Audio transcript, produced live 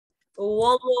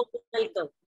Warm welcome.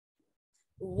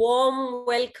 Warm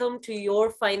welcome to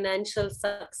your financial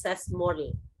success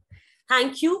model.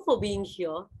 Thank you for being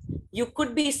here. You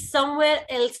could be somewhere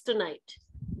else tonight,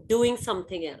 doing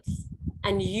something else,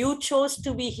 and you chose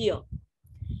to be here.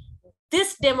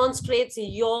 This demonstrates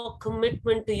your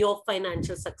commitment to your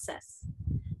financial success.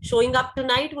 Showing up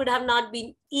tonight would have not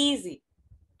been easy,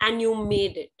 and you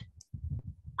made it.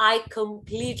 I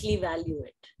completely value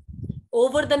it.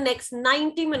 Over the next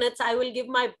 90 minutes, I will give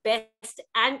my best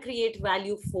and create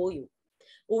value for you.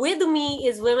 With me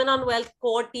is Women on Wealth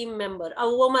core team member, a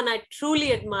woman I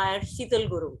truly admire, Sheetal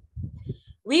Guru.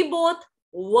 We both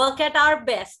work at our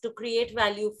best to create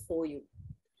value for you.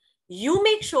 You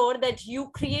make sure that you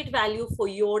create value for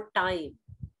your time,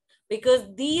 because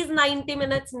these 90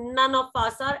 minutes, none of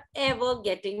us are ever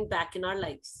getting back in our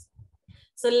lives.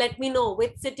 So let me know,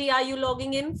 which city are you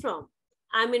logging in from?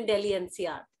 I'm in Delhi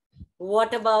NCR.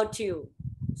 What about you?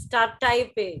 Start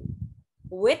typing.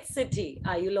 Which city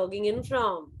are you logging in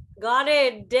from? Got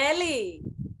it. Delhi,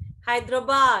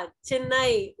 Hyderabad,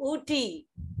 Chennai, Ooty,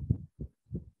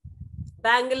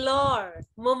 Bangalore,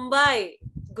 Mumbai,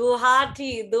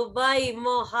 Guwahati, Dubai,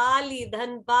 Mohali,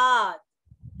 Dhanbad,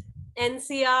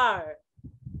 NCR,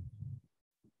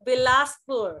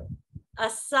 Bilaspur,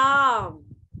 Assam.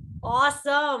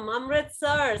 Awesome.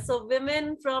 Amritsar. So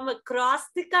women from across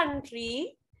the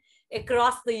country,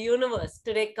 across the universe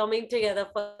today coming together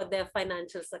for their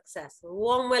financial success.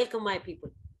 Warm welcome, my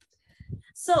people.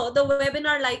 So the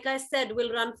webinar, like I said,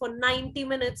 will run for 90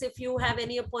 minutes. If you have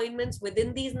any appointments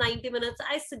within these 90 minutes,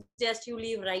 I suggest you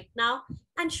leave right now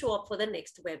and show up for the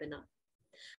next webinar.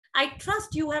 I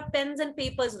trust you have pens and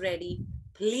papers ready.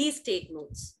 Please take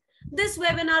notes. This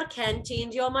webinar can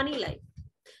change your money life.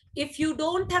 If you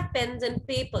don't have pens and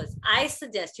papers, I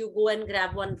suggest you go and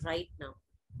grab one right now.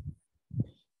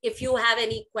 If you have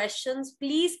any questions,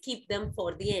 please keep them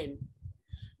for the end.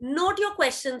 Note your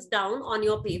questions down on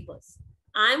your papers.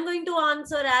 I'm going to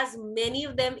answer as many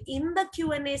of them in the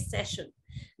Q&A session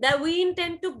that we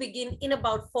intend to begin in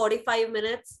about 45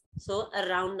 minutes, so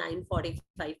around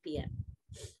 9:45 p.m.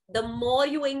 The more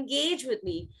you engage with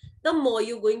me, the more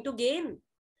you're going to gain.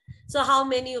 So how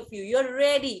many of you're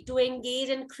ready to engage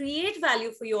and create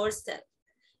value for yourself?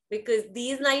 Because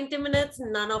these 90 minutes,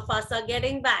 none of us are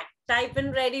getting back. Type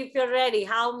in ready if you're ready.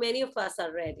 How many of us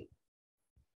are ready?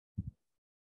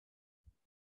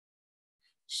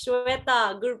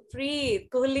 Shweta, Gurpreet,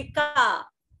 Kuhlika,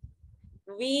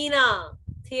 Veena,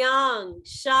 Thiang,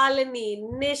 Shalini,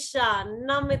 Nisha,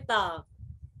 Namita,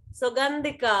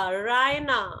 Sugandhika,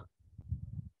 Raina.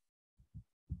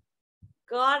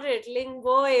 Got it.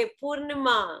 Lingboy,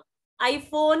 Purnima.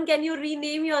 iPhone, can you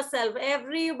rename yourself?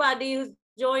 Everybody who's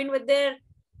joined with their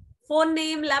phone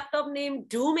name, laptop name,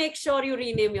 do make sure you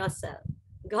rename yourself.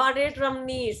 Got it,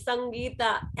 Ramni,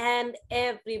 Sangeeta, and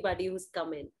everybody who's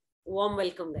come in. Warm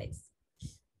welcome, guys.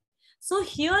 So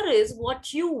here is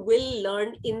what you will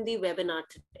learn in the webinar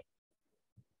today.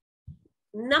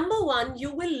 Number one,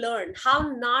 you will learn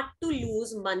how not to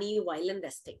lose money while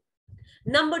investing.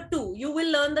 Number two, you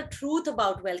will learn the truth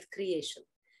about wealth creation.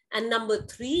 And number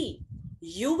three,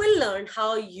 you will learn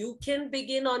how you can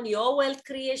begin on your wealth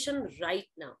creation right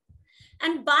now.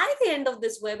 And by the end of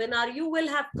this webinar, you will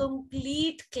have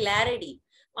complete clarity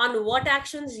on what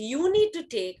actions you need to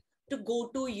take to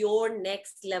go to your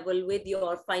next level with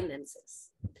your finances.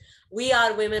 We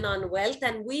are Women on Wealth,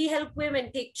 and we help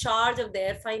women take charge of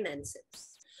their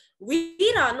finances. We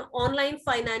run online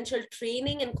financial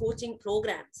training and coaching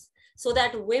programs so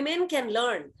that women can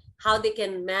learn how they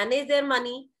can manage their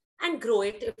money and grow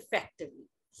it effectively.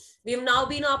 We've now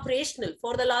been operational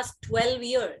for the last 12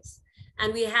 years,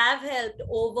 and we have helped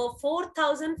over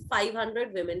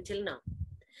 4,500 women till now.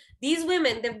 These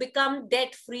women, they've become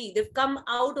debt-free. They've come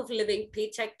out of living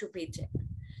paycheck to paycheck.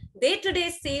 They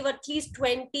today save at least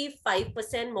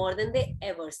 25% more than they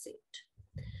ever saved.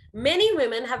 Many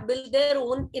women have built their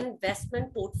own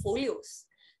investment portfolios.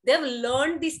 They've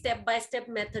learned the step-by-step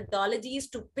methodologies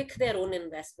to pick their own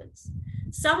investments.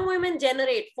 Some women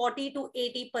generate 40 to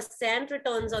 80%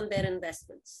 returns on their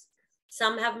investments.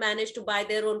 Some have managed to buy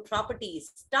their own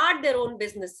properties, start their own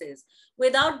businesses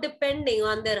without depending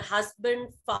on their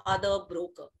husband, father,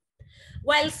 broker.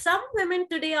 While some women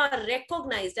today are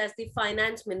recognized as the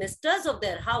finance ministers of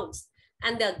their house,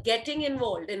 and they're getting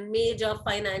involved in major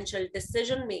financial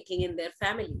decision-making in their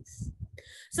families.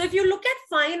 So if you look at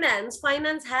finance,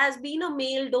 finance has been a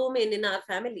male domain in our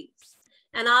families.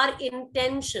 And our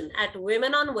intention at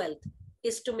Women on Wealth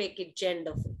is to make it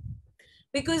gender-free.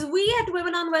 Because we at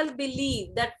Women on Wealth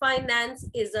believe that finance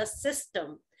is a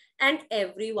system and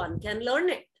everyone can learn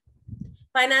it.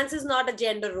 Finance is not a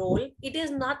gender role. It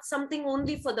is not something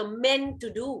only for the men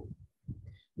to do.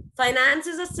 Finance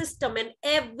is a system, and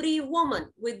every woman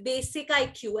with basic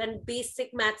IQ and basic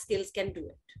math skills can do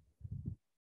it.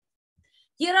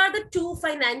 Here are the 2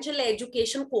 financial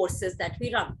education courses that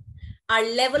we run. Our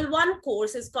level 1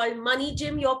 course is called Money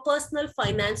Gym, Your Personal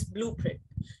Finance Blueprint.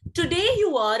 Today,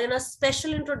 you are in a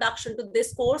special introduction to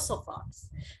this course of ours.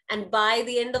 And by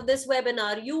the end of this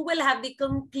webinar, you will have the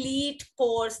complete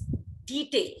course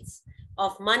details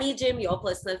of Money Gym, Your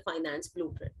Personal Finance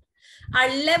Blueprint. Our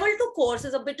level 2 course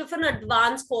is a bit of an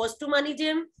advanced course to Money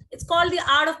Gym. It's called The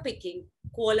Art of Picking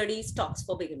Quality Stocks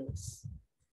for Beginners.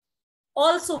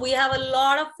 Also, we have a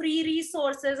lot of free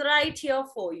resources right here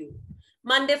for you.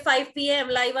 Monday, 5 p.m.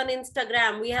 live on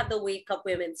Instagram, we have the Wake Up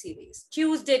Women series.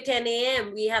 Tuesday, 10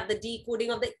 a.m., we have the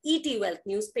decoding of the ET Wealth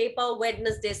newspaper.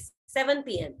 Wednesday, 7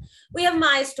 p.m., we have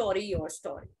My Story, Your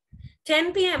Story.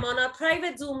 10 p.m. on our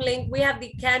private Zoom link, we have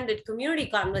the Candid Community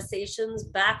Conversations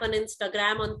back on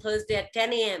Instagram on Thursday at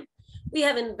 10 a.m. We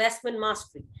have Investment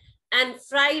Mastery. And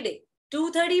Friday,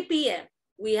 2:30 p.m.,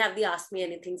 we have the Ask Me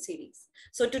Anything series.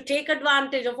 So to take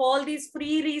advantage of all these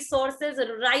free resources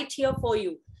right here for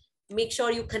you, make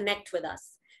sure you connect with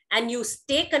us and you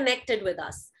stay connected with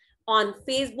us on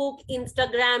Facebook,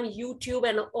 Instagram, YouTube,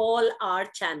 and all our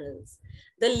channels.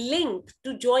 The link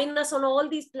to join us on all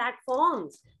these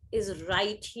platforms is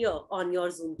right here on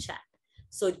your Zoom chat.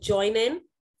 So join in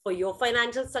for your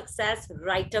financial success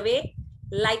right away.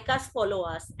 Like us, follow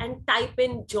us, and type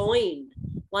in joined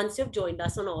once you've joined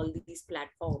us on all these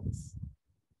platforms.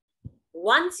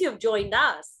 Once you've joined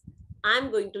us, I'm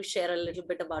going to share a little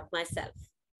bit about myself.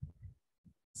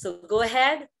 So go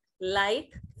ahead,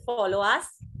 like, follow us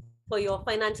for your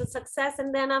financial success,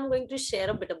 and then I'm going to share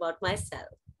a bit about myself.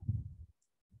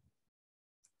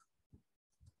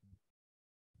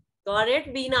 Got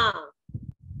it, Veena?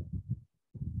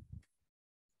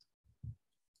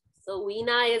 So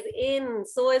Veena is in,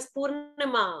 so is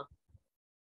Purnima.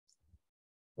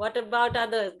 What about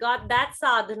others? Got that,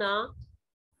 Sadhana?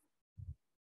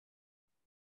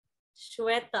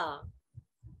 Shweta.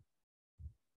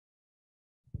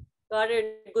 Got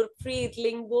it, Gurpreet,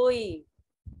 Lingboi.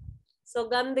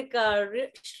 Sogandhika,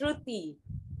 Shruti,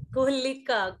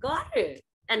 Kuhlika. Got it.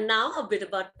 And now a bit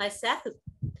about myself.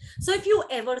 So if you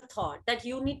ever thought that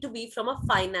you need to be from a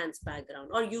finance background,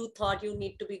 or you thought you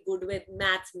need to be good with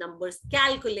maths, numbers,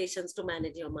 calculations to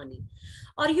manage your money,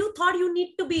 or you thought you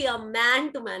need to be a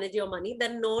man to manage your money,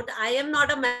 then note, I am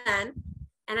not a man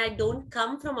and I don't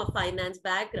come from a finance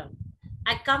background.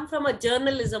 I come from a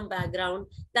journalism background.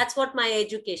 That's what my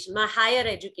education, my higher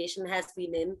education has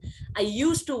been in. I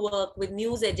used to work with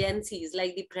news agencies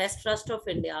like the Press Trust of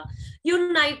India,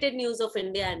 United News of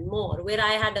India, and more, where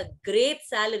I had a great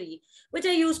salary, which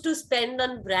I used to spend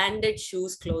on branded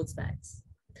shoes, clothes, bags.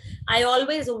 I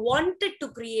always wanted to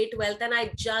create wealth and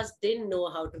I just didn't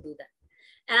know how to do that.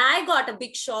 And I got a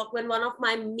big shock when one of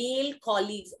my male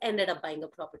colleagues ended up buying a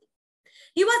property.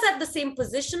 He was at the same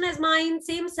position as mine,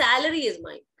 same salary as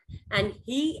mine. And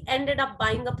he ended up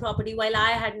buying a property while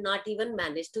I had not even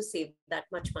managed to save that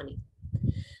much money.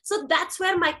 So that's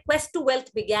where my quest to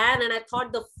wealth began. And I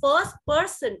thought the first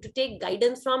person to take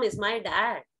guidance from is my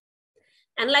dad.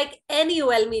 And like any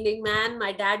well-meaning man,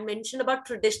 my dad mentioned about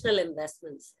traditional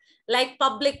investments, like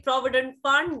public provident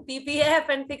fund, PPF,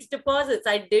 and fixed deposits.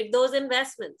 I did those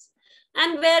investments.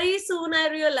 And very soon I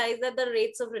realized that the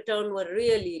rates of return were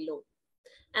really low.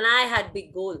 And I had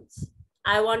big goals.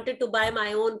 I wanted to buy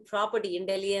my own property in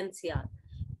Delhi NCR,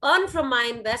 earn from my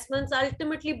investments,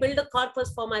 ultimately build a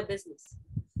corpus for my business.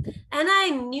 And I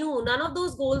knew none of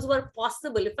those goals were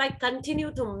possible if I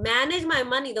continued to manage my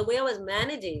money the way I was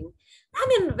managing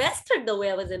and invested the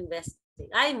way I was investing.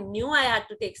 I knew I had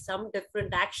to take some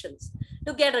different actions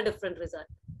to get a different result.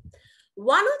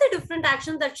 One of the different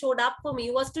actions that showed up for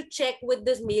me was to check with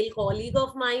this male colleague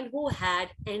of mine who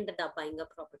had ended up buying a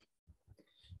property.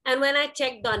 And when I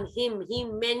checked on him, he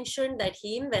mentioned that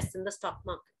he invests in the stock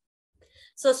market.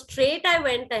 So straight I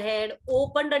went ahead,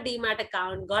 opened a Demat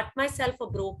account, got myself a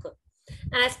broker,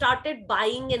 and I started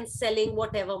buying and selling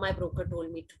whatever my broker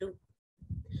told me to do.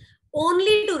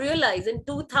 Only to realize in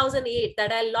 2008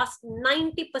 that I lost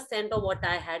 90% of what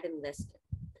I had invested.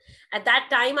 At that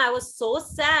time, I was so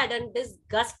sad and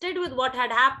disgusted with what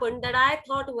had happened that I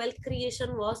thought wealth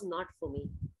creation was not for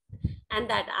me and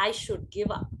that I should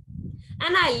give up.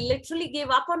 And I literally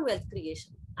gave up on wealth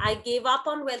creation. I gave up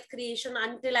on wealth creation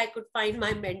until I could find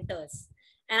my mentors.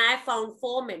 And I found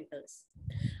 4 mentors: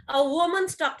 a woman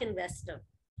stock investor,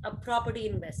 a property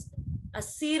investor, a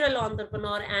serial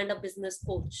entrepreneur, and a business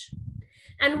coach.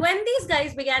 And when these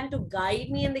guys began to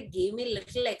guide me and they gave me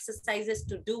little exercises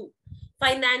to do,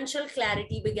 financial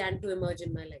clarity began to emerge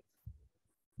in my life.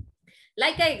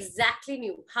 Like I exactly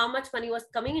knew how much money was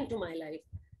coming into my life,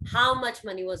 how much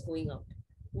money was going out,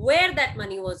 where that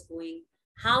money was going,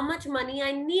 how much money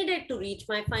I needed to reach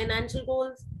my financial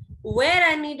goals, where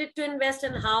I needed to invest,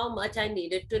 and how much I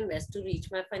needed to invest to reach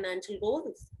my financial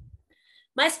goals.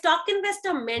 My stock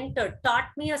investor mentor taught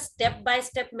me a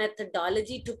step-by-step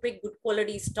methodology to pick good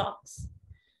quality stocks.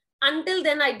 Until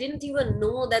then, I didn't even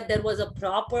know that there was a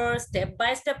proper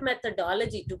step-by-step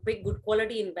methodology to pick good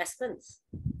quality investments.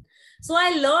 So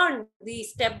I learned the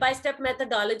step-by-step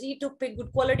methodology to pick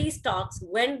good quality stocks,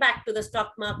 went back to the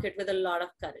stock market with a lot of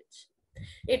courage.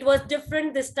 It was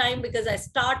different this time because I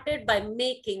started by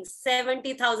making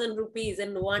 70,000 rupees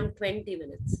in 120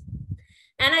 minutes.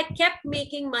 And I kept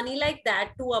making money like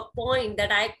that to a point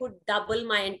that I could double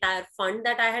my entire fund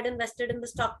that I had invested in the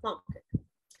stock market.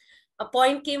 A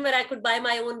point came where I could buy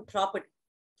my own property.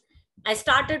 I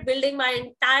started building my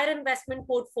entire investment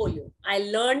portfolio. I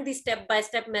learned the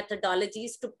step-by-step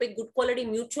methodologies to pick good quality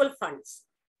mutual funds,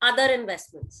 other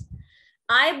investments.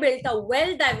 I built a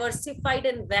well-diversified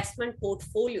investment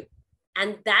portfolio,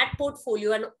 and that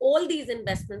portfolio and all these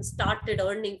investments started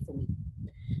earning for me.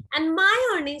 And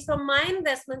my earnings from my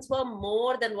investments were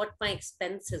more than what my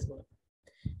expenses were.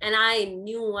 And I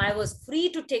knew I was free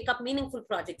to take up meaningful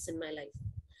projects in my life.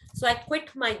 So I quit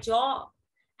my job.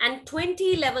 And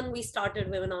 2011, we started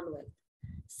Women on Wealth.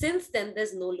 Since then,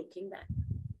 there's no looking back.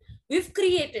 We've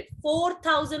created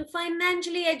 4,000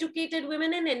 financially educated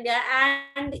women in India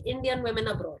and Indian women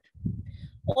abroad.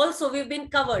 Also, we've been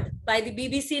covered by the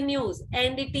BBC News,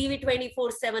 NDTV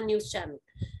 24/7 news channel,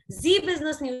 Zee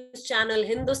Business News channel,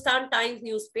 Hindustan Times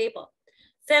newspaper,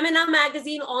 Femina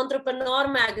magazine, Entrepreneur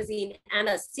magazine, and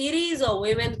a series of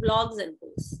women's blogs and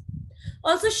posts.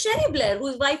 Also, Cherie Blair, who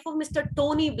is wife of Mr.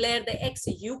 Tony Blair, the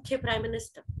ex-UK Prime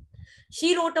Minister.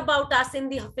 She wrote about us in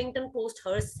the Huffington Post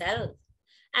herself.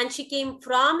 And she came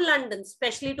from London,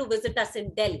 specially to visit us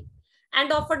in Delhi,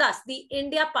 and offered us the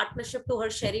India partnership to her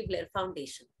Cherie Blair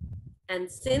Foundation. And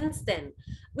since then,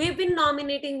 we've been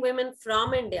nominating women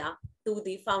from India to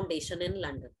the foundation in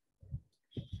London.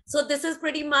 So this is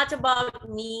pretty much about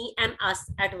me and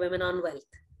us at Women on Wealth.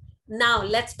 Now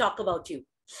let's talk about you.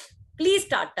 Please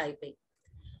start typing.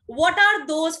 What are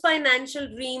those financial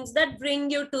dreams that bring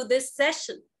you to this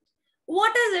session?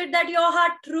 What is it that your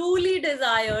heart truly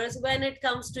desires when it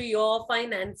comes to your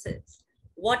finances?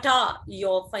 What are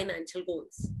your financial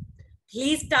goals?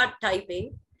 Please start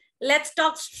typing. Let's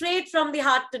talk straight from the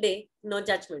heart today. No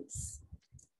judgments.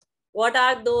 What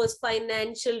are those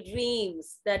financial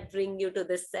dreams that bring you to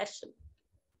this session?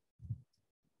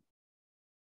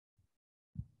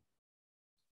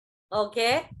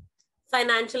 Okay.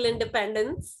 Financial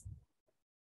independence.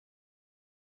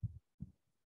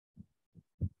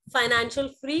 Financial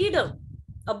freedom,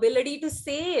 ability to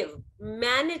save,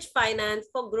 manage finance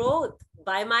for growth,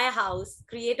 buy my house,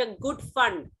 create a good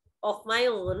fund of my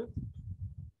own.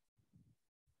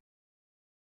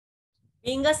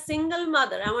 Being a single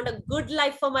mother, I want a good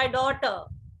life for my daughter.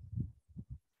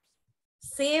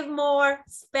 Save more,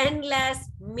 spend less,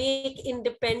 make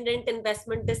independent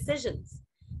investment decisions.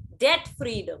 Debt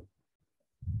freedom,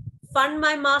 fund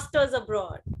my masters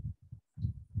abroad.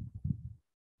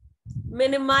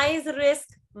 Minimize risk,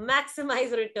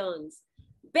 maximize returns.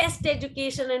 Best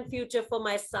education and future for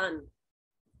my son.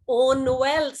 Own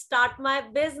wealth, start my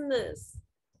business.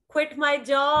 Quit my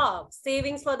job,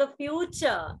 savings for the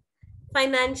future.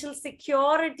 Financial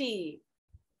security.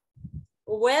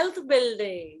 Wealth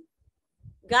building.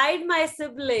 Guide my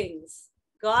siblings.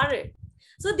 Got it.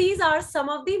 So these are some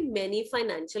of the many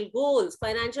financial goals,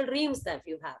 financial dreams that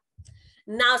you have.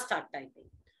 Now start typing.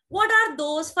 What are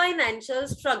those financial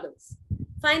struggles,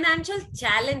 financial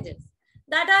challenges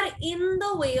that are in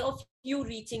the way of you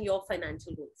reaching your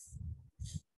financial goals?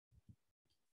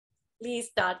 Please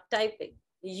start typing.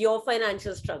 Your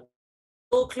financial struggle.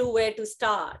 No clue where to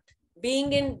start.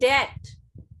 Being in debt.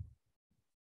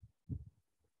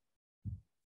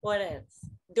 What else?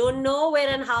 Don't know where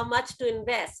and how much to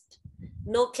invest.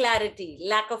 No clarity,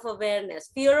 lack of awareness,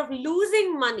 fear of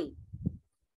losing money.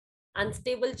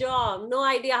 Unstable job, no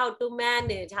idea how to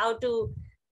manage, how to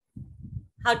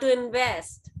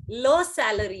invest, low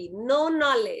salary, no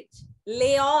knowledge,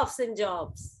 layoffs in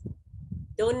jobs,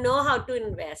 don't know how to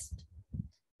invest,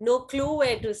 no clue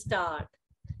where to start,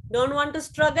 don't want to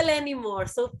struggle anymore.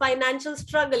 So financial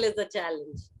struggle is a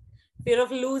challenge. Fear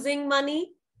of losing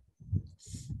money,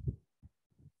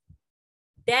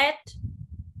 debt.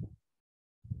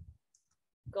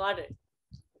 Got it.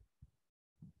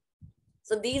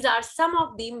 So these are some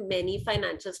of the many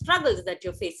financial struggles that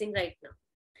you're facing right now.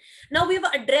 Now we've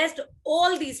addressed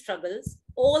all these struggles,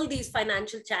 all these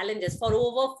financial challenges for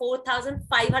over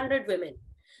 4,500 women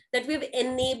that we've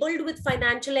enabled with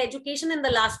financial education in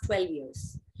the last 12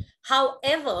 years.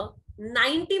 However,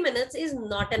 90 minutes is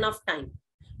not enough time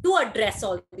to address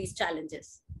all these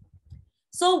challenges.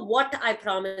 So what I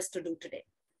promise to do today,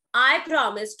 I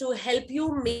promise to help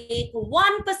you make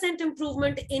 1%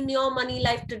 improvement in your money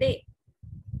life today.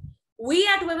 We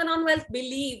at Women on Wealth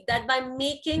believe that by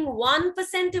making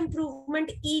 1%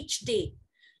 improvement each day,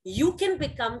 you can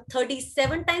become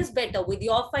 37 times better with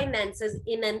your finances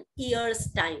in an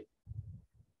year's time.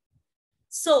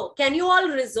 So can you all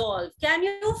resolve? Can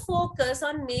you focus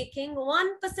on making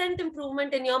 1%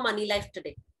 improvement in your money life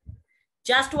today?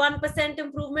 Just 1%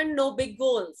 improvement, no big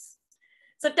goals.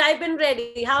 So type in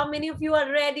ready. How many of you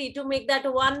are ready to make that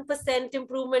 1%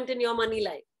 improvement in your money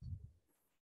life?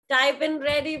 Type in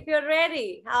ready if you're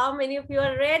ready. How many of you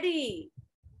are ready?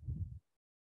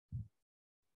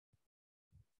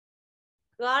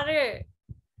 Got it.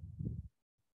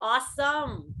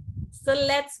 Awesome. So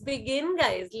let's begin,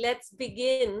 guys. Let's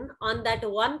begin on that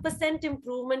 1%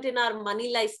 improvement in our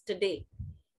money lives today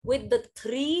with the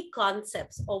 3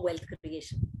 concepts of wealth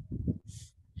creation.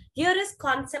 Here is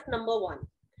concept number 1.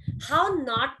 How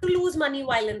not to lose money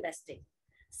while investing.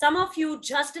 Some of you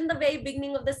just in the very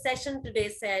beginning of the session today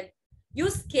said, you're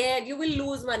scared you will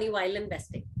lose money while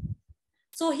investing.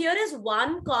 So here is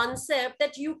one concept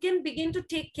that you can begin to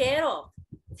take care of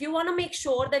if you want to make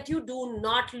sure that you do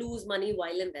not lose money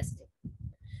while investing.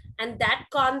 And that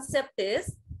concept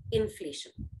is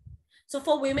inflation. So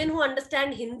for women who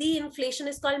understand Hindi, inflation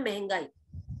is called mehengai.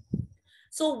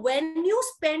 So when you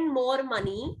spend more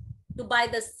money to buy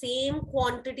the same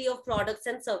quantity of products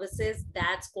and services,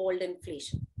 that's called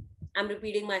inflation. I'm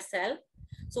repeating myself.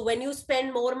 So when you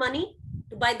spend more money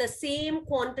to buy the same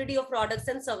quantity of products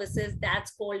and services,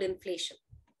 that's called inflation.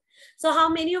 So how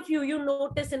many of you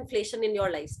notice inflation in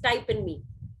your lives? Type in me.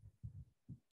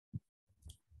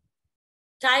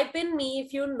 Type in me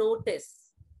if you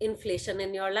notice inflation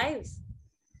in your lives.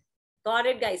 Got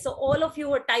it, guys? So all of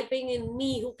you are typing in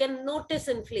me who can notice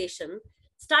inflation.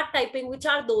 Start typing which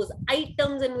are those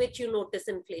items in which you notice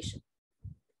inflation.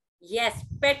 Yes,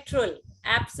 petrol,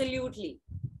 absolutely.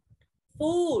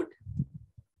 Food.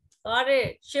 Got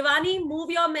it. Shivani, move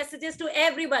your messages to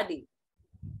everybody.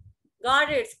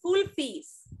 Got it. School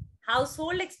fees,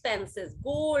 household expenses,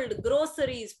 gold,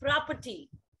 groceries, property.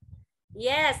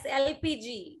 Yes,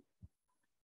 LPG.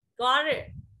 Got it.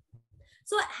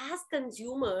 So as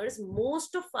consumers,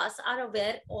 most of us are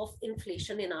aware of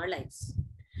inflation in our lives.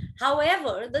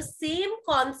 However, the same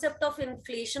concept of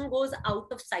inflation goes out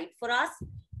of sight for us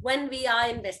when we are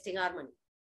investing our money.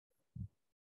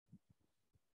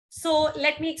 So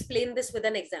let me explain this with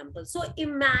an example. So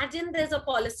imagine there's a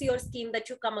policy or scheme that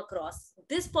you come across.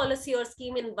 This policy or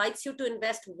scheme invites you to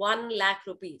invest 1 lakh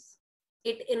rupees.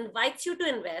 It invites you to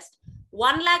invest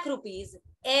 1 lakh rupees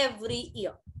every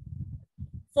year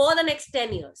for the next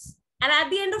 10 years. And at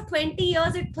the end of 20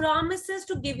 years, it promises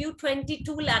to give you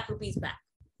 22 lakh rupees back.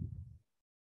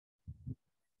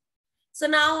 So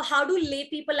now how do lay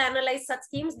people analyze such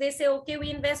schemes? They say, okay,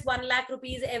 we invest 1 lakh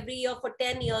rupees every year for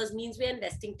 10 years means we're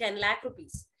investing 10 lakh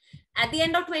rupees. At the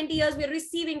end of 20 years, we're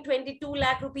receiving 22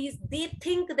 lakh rupees. They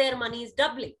think their money is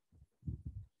doubling.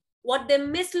 What they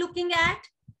miss looking at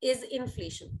is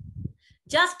inflation.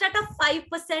 Just at a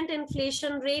 5%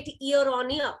 inflation rate year on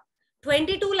year,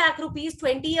 22 lakh rupees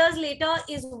 20 years later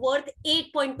is worth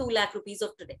 8.2 lakh rupees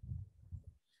of today.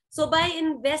 So by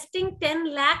investing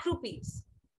 10 lakh rupees,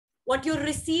 what you're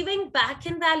receiving back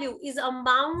in value is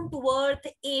amount worth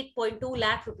 8.2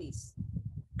 lakh rupees.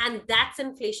 And that's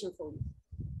inflation for you.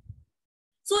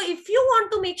 So if you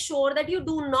want to make sure that you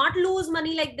do not lose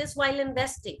money like this while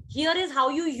investing, here is how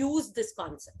you use this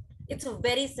concept. It's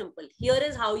very simple. Here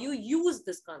is how you use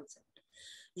this concept.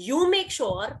 You make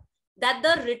sure that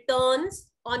the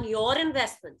returns on your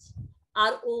investments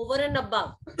are over and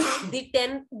above the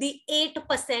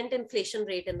 8% inflation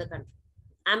rate in the country.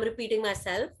 I'm repeating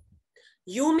myself.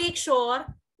 You make sure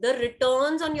the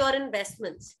returns on your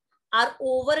investments are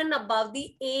over and above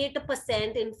the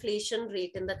 8% inflation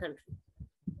rate in the country.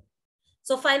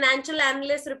 So financial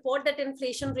analysts report that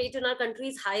inflation rate in our country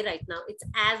is high right now. It's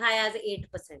as high as 8%.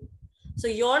 So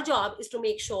your job is to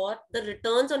make sure the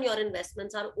returns on your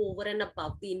investments are over and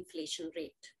above the inflation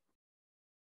rate.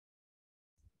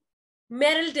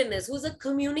 Meryl Dennis, who's a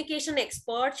communication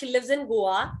expert, she lives in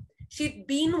Goa. She'd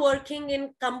been working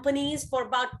in companies for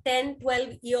about 10,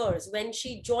 12 years when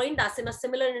she joined us in a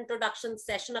similar introduction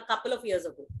session a couple of years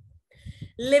ago.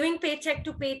 Living paycheck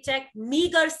to paycheck,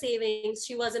 meager savings.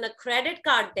 She was in a credit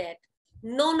card debt.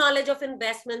 no knowledge of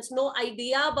investments, no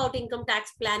idea about income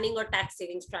tax planning or tax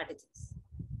saving strategies.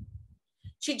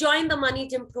 She joined the Money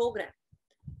Gym program.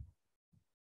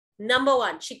 Number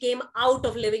one, she came out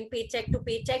of living paycheck to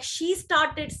paycheck. She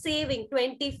started saving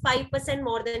 25%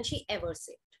 more than she ever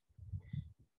saved.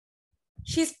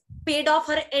 She's paid off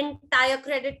her entire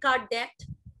credit card debt.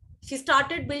 She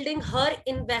started building her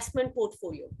investment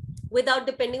portfolio without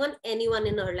depending on anyone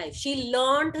in her life. She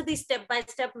learned the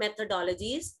step-by-step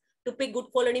methodologies to pick good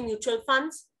quality mutual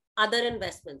funds, other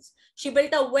investments. She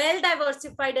built a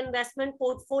well-diversified investment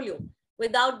portfolio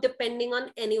without depending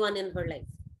on anyone in her life.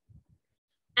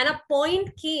 And a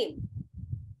point came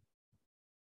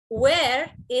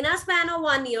where in a span of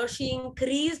 1 year, she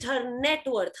increased her net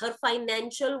worth, her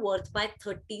financial worth by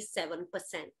 37%.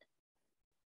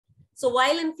 So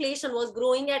while inflation was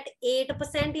growing at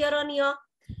 8% year on year,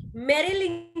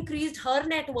 Meryl increased her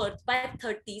net worth by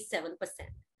 37%.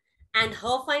 And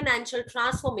her financial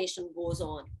transformation goes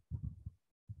on.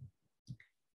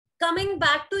 Coming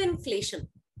back to inflation.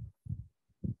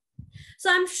 So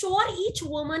I'm sure each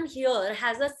woman here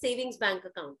has a savings bank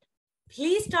account.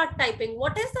 Please start typing,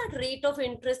 what is that rate of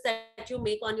interest that you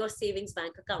make on your savings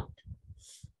bank account?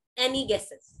 Any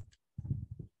guesses?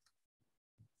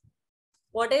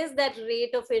 What is that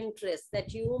rate of interest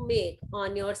that you make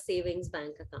on your savings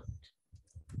bank account?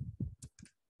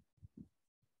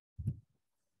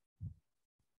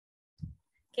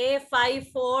 Okay, 5,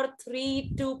 4,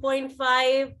 3,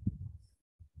 2.5,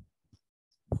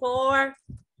 4.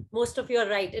 Most of you are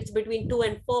right. It's between 2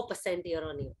 and 4% year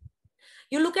on year.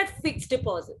 You look at fixed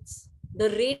deposits. The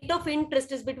rate of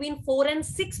interest is between 4 and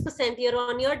 6% year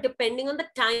on year, depending on the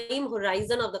time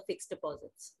horizon of the fixed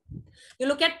deposits. You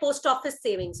look at post office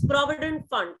savings, provident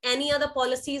fund, any other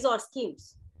policies or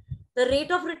schemes. The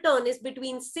rate of return is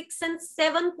between 6 and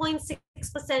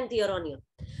 7.6% year on year.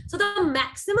 So the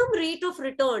maximum rate of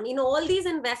return in all these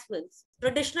investments,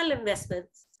 traditional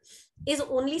investments, is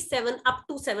only up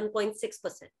to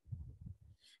 7.6%.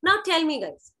 Now tell me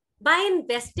guys, by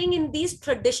investing in these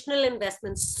traditional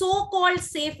investments, so-called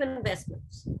safe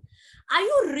investments, are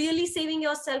you really saving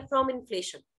yourself from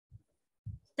inflation?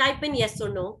 Type in yes or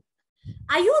no.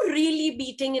 Are you really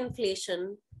beating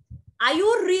inflation? Are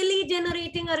you really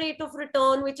generating a rate of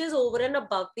return which is over and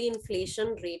above the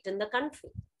inflation rate in the country?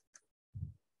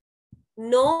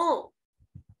 No.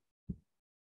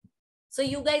 So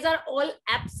you guys are all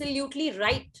absolutely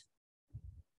right.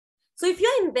 So if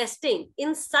you're investing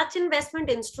in such investment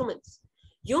instruments,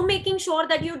 you're making sure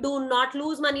that you do not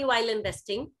lose money while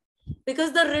investing,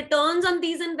 because the returns on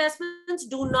these investments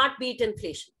do not beat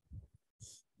inflation.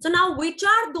 So now, which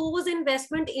are those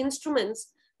investment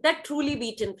instruments that truly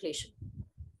beat inflation?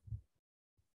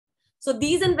 So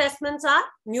these investments are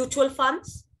mutual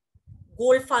funds,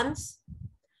 gold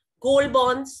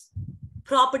bonds,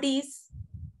 properties,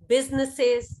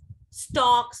 businesses,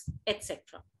 stocks,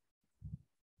 etc.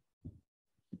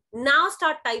 Now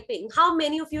start typing. How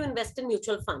many of you invest in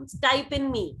mutual funds? Type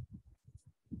in me.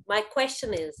 My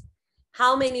question is,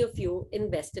 how many of you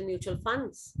invest in mutual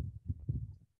funds?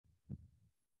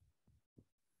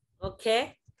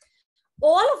 Okay.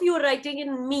 All of you are writing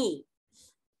in me.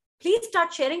 Please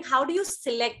start sharing. How do you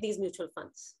select these mutual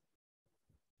funds?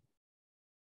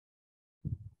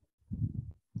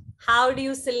 How do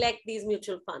you select these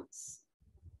mutual funds?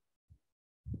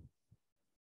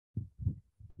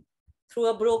 Through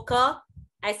a broker.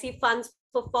 I see funds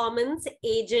performance,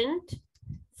 agent,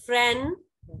 friend,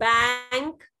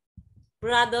 bank,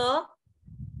 brother,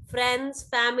 friends,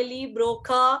 family,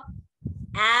 broker,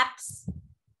 apps.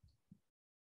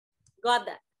 Got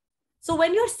that? So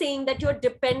when you're saying that you're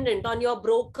dependent on your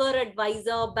broker,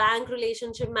 advisor, bank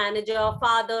relationship manager,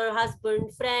 father,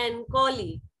 husband, friend,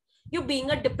 colleague, you're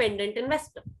being a dependent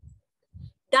investor.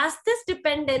 Does this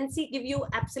dependency give you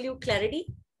absolute clarity?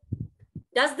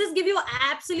 Does this give you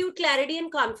absolute clarity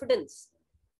and confidence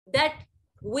that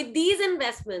with these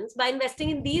investments, by investing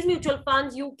in these mutual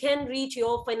funds, you can reach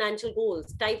your financial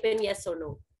goals? Type in yes or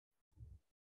no.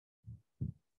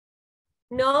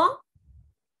 No?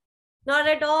 Not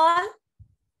at all?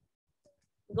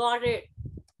 Got it.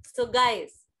 So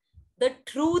guys, the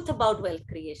truth about wealth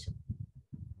creation,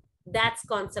 that's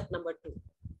concept number 2.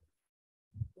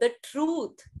 The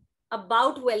truth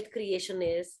about wealth creation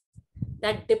is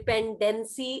that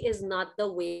dependency is not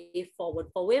the way forward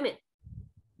for women.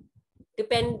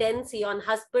 Dependency on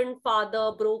husband,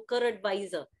 father, broker,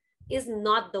 advisor is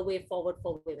not the way forward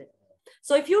for women.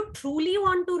 So if you truly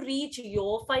want to reach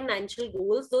your financial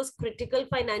goals, those critical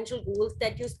financial goals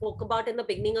that you spoke about in the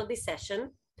beginning of the session,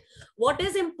 what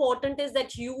is important is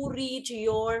that you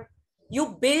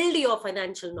build your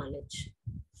financial knowledge.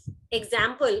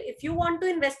 Example, if you want to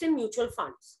invest in mutual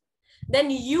funds, then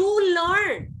you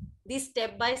learn the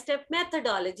step-by-step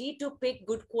methodology to pick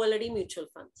good quality mutual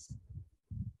funds.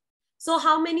 So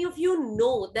how many of you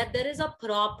know that there is a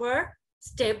proper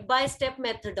step-by-step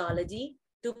methodology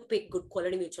to pick good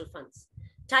quality mutual funds?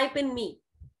 Type in me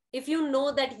if you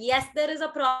know that yes, there is a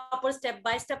proper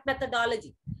step-by-step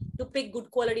methodology to pick good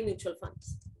quality mutual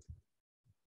funds.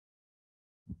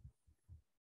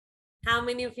 How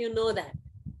many of you know that?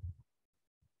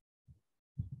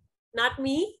 Not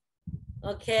me?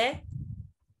 Okay.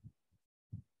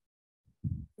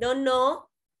 Don't know?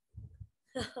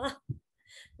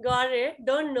 Got it?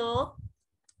 Don't know?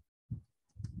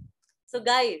 So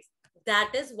guys,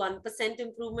 that is 1%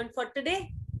 improvement for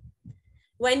today.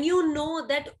 When you know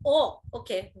that, oh,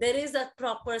 okay, there is a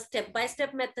proper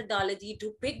step-by-step methodology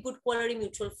to pick good quality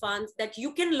mutual funds that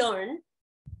you can learn,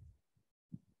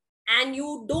 and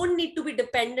you don't need to be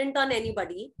dependent on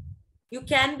anybody. You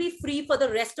can be free for the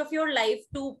rest of your life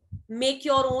to make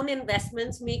your own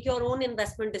investments, make your own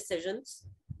investment decisions.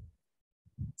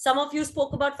 Some of you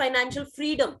spoke about financial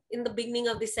freedom in the beginning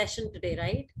of the session today,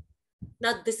 right?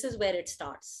 Now, this is where it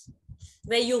starts,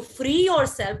 where you free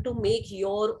yourself to make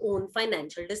your own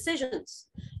financial decisions.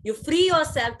 You free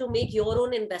yourself to make your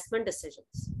own investment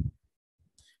decisions.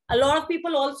 A lot of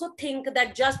people also think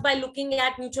that just by looking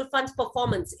at mutual funds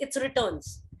performance, its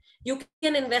returns, you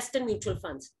can invest in mutual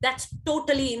funds. That's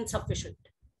totally insufficient.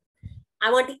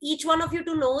 I want each one of you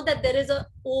to know that there is a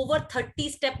over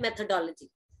 30-step methodology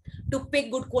to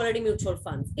pick good quality mutual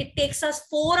funds. It takes us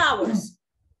 4 hours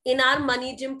in our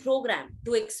Money Gym program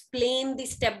to explain the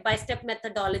step-by-step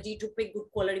methodology to pick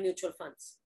good quality mutual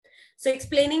funds. So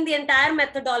explaining the entire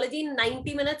methodology in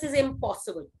 90 minutes is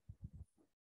impossible.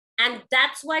 And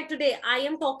that's why today I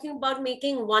am talking about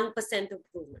making 1%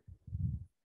 improvement.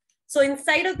 So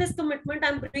inside of this commitment,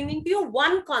 I'm bringing to you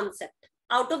one concept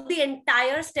out of the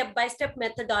entire step-by-step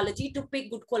methodology to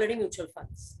pick good quality mutual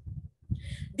funds.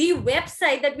 The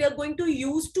website that we are going to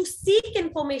use to seek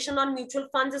information on mutual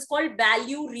funds is called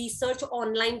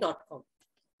valueresearchonline.com.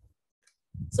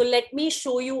 So let me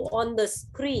show you on the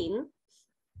screen,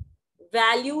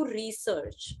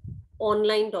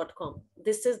 valueresearchonline.com.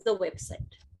 This is the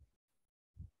website.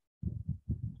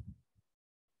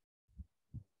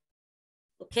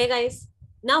 Okay, guys.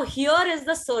 Now here is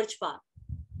the search bar.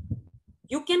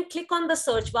 You can click on the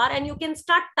search bar and you can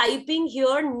start typing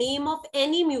here name of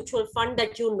any mutual fund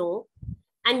that you know,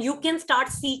 and you can start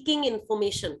seeking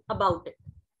information about it.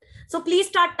 So please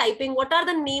start typing what are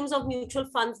the names of mutual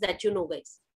funds that you know,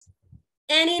 guys.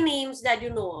 Any names that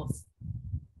you know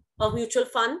of mutual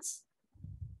funds.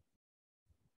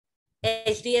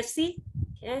 HDFC,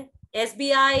 okay.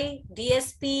 SBI,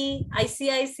 DSP,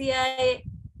 ICICI,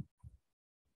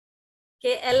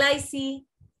 okay, LIC,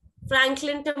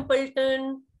 Franklin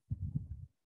Templeton,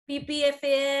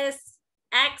 PPFAS,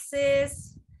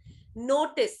 Axis.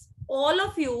 Notice all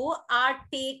of you are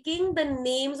taking the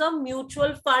names of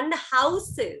mutual fund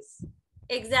houses.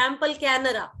 Example,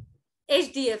 Canara,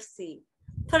 HDFC,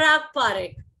 Parag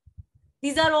Parikh.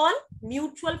 These are all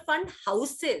mutual fund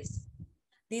houses.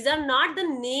 These are not the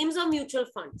names of mutual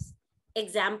funds.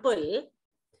 Example,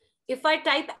 if I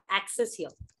type Axis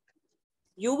here,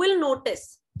 you will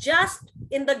notice just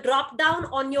in the drop down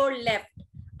on your left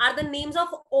are the names of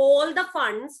all the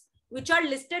funds which are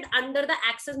listed under the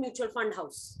Axis Mutual Fund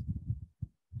House.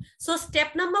 So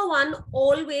step number 1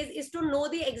 always is to know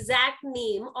the exact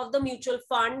name of the mutual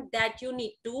fund that you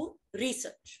need to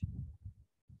research.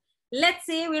 Let's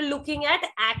say we're looking at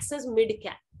Axis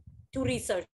Midcap to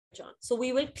research on. So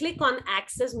we will click on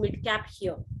Axis Midcap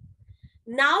here.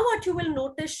 Now what you will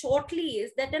notice shortly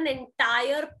is that an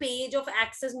entire page of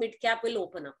Axis Midcap will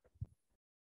open up.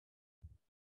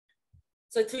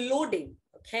 So it's loading,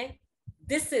 okay?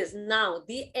 This is now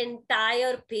the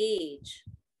entire page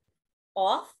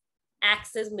of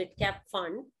Axis Midcap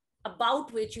Fund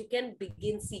about which you can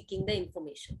begin seeking the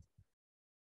information.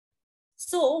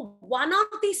 So one of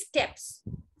the steps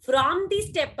from the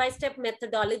step-by-step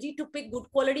methodology to pick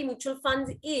good quality mutual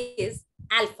funds is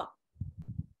alpha.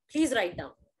 Please write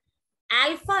down.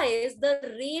 Alpha is the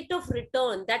rate of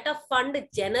return that a fund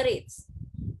generates,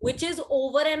 which is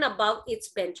over and above its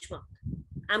benchmark.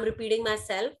 I'm repeating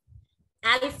myself.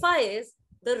 Alpha is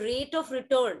the rate of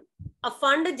return a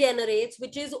fund generates,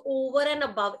 which is over and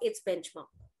above its benchmark.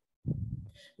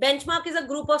 Benchmark is a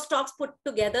group of stocks put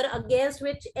together against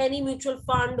which any mutual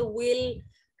fund will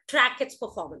track its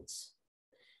performance.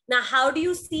 Now, how do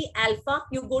you see alpha?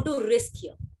 You go to risk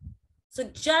here. So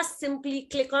just simply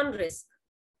click on risk.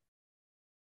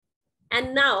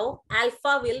 And now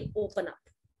alpha will open up.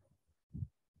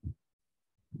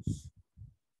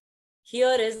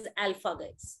 Here is alpha,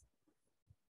 guys.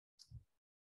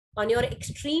 On your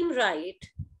extreme right,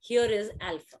 here is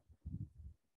alpha,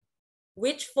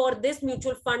 which for this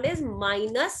mutual fund is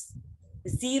minus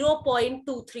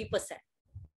 0.23%.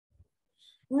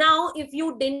 Now, if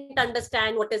you didn't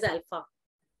understand what is alpha,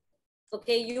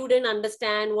 okay, you didn't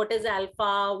understand what is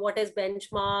alpha, what is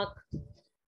benchmark,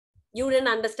 you didn't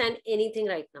understand anything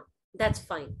right now, that's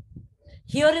fine.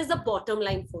 Here is the bottom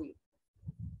line for you.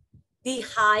 The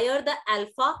higher the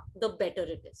alpha, the better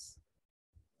it is.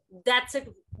 That's it.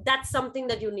 That's something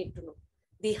that you need to know.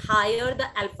 The higher the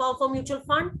alpha of a mutual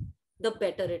fund, the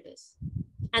better it is.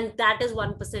 And that is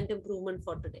 1% improvement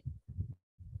for today.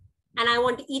 And I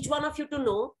want each one of you to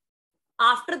know,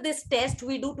 after this test,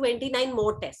 we do 29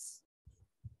 more tests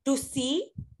to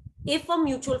see if a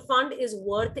mutual fund is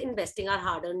worth investing our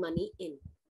hard-earned money in.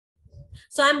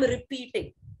 So I'm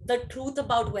repeating the truth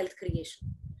about wealth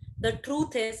creation. The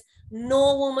truth is,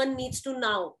 no woman needs to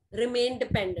now remain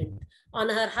dependent on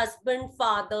her husband,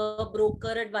 father,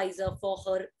 broker, advisor for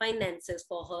her finances,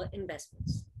 for her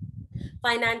investments.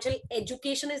 Financial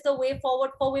education is the way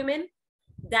forward for women.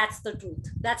 That's the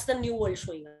truth. That's the new world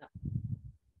showing up.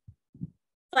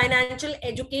 Financial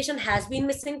education has been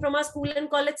missing from our school and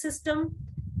college system.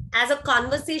 As a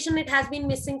conversation, it has been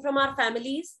missing from our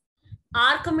families.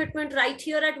 Our commitment right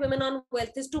here at Women on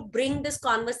Wealth is to bring this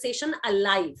conversation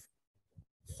alive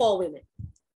for women.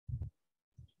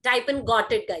 Type in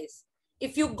got it, guys.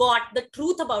 If you got the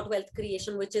truth about wealth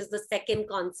creation, which is the second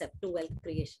concept to wealth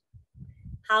creation.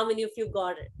 How many of you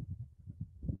got it?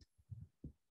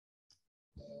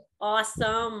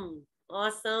 Awesome.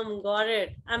 Awesome. Got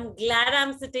it. I'm glad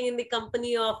I'm sitting in the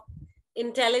company of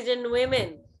intelligent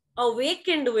women,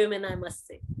 awakened women, I must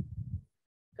say.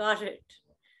 Got it.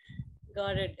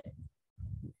 Got it.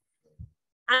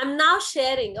 I'm now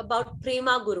sharing about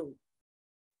Prema Guru.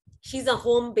 She's a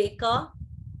home baker,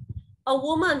 a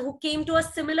woman who came to a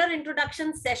similar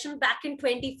introduction session back in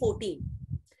 2014.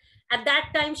 At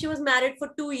that time, she was married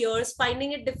for 2 years,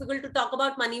 finding it difficult to talk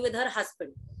about money with her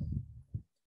husband.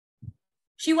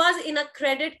 She was in a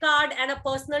credit card and a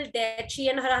personal debt. She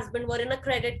and her husband were in a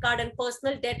credit card and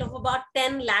personal debt of about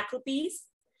 10 lakh rupees.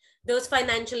 There was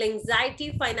financial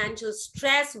anxiety, financial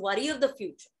stress, worry of the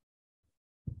future.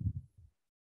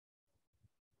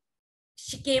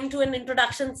 She came to an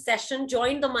introduction session,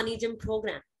 joined the Money Gym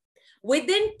program.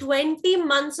 Within 20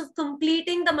 months of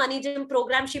completing the Money Gym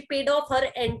program, she paid off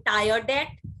her entire debt,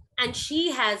 and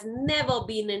she has never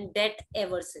been in debt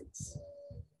ever since.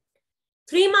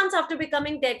 3 months after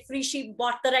becoming debt-free, she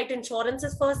bought the right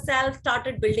insurances for herself,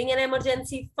 started building an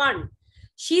emergency fund.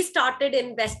 She started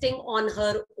investing on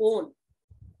her own.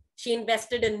 She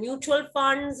invested in mutual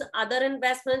funds, other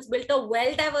investments, built a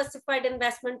well-diversified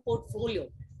investment portfolio.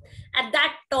 At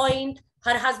that point,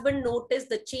 her husband noticed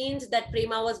the change that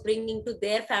Prema was bringing to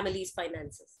their family's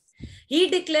finances. He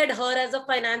declared her as a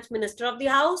finance minister of the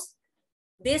house.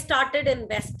 They started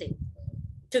investing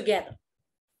together.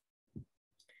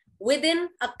 Within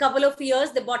a couple of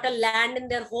years, they bought a land in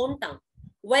their hometown.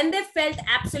 When they felt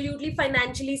absolutely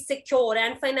financially secure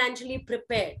and financially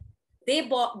prepared, they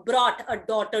brought a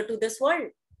daughter to this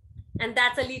world. And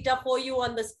that's Alita for you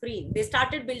on the screen. They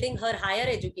started building her higher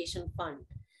education fund.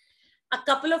 A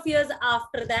couple of years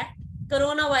after that,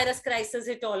 coronavirus crisis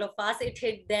hit all of us. It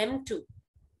hit them too.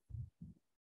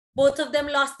 Both of them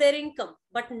lost their income,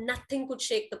 but nothing could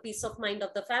shake the peace of mind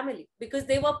of the family because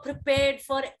they were prepared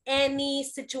for any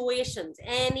situations,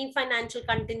 any financial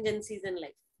contingencies in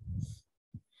life.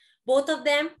 Both of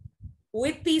them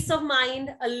with peace of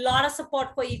mind, a lot of support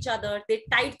for each other. They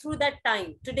tied through that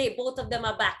time. Today, both of them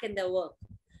are back in their work,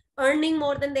 earning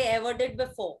more than they ever did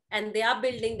before. And they are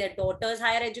building their daughter's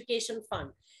higher education fund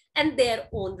and their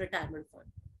own retirement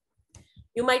fund.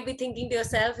 You might be thinking to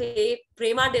yourself, hey,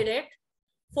 Prema did it.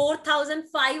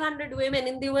 4,500 women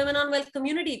in the Women on Wealth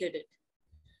community did it.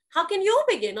 How can you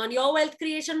begin on your wealth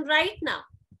creation right now?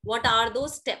 What are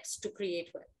those steps to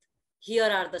create wealth? Here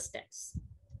are the steps.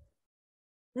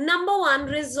 Number one,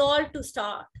 resolve to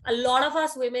start. A lot of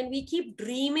us women, we keep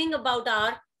dreaming about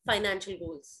our financial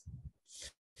goals.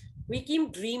 We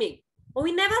keep dreaming, but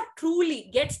we never truly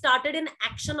get started in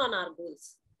action on our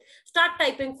goals. Start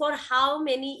typing for how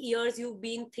many years you've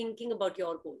been thinking about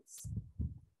your goals.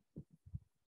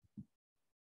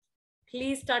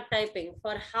 Please start typing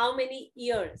for how many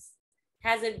years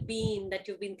has it been that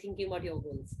you've been thinking about your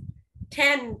goals.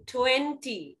 10,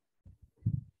 20,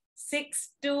 6,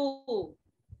 2,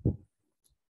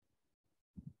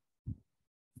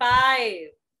 5,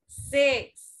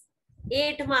 6,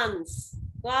 8 months.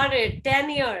 Got it. 10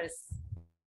 years.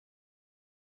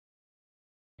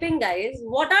 typing, guys.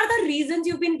 What are the reasons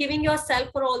you've been giving yourself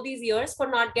for all these years for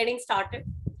not getting started?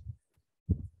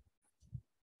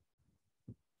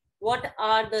 What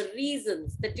are the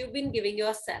reasons that you've been giving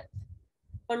yourself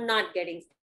for not getting started?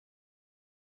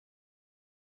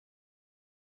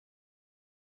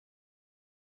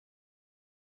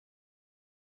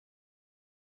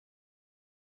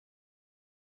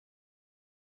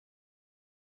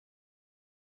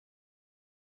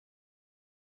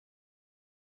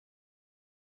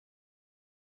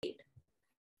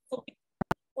 So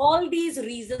all these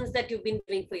reasons that you've been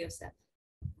giving for yourself.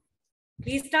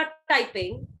 Please start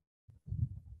typing.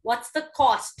 What's the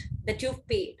cost that you've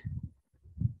paid?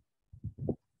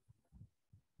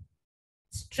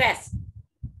 Stress.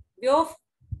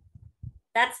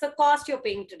 That's the cost you're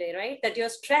paying today, right? That you're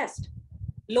stressed.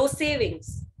 Low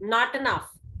savings, not enough.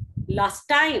 Lost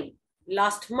time,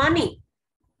 lost money.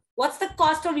 What's the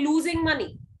cost of losing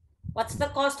money? What's the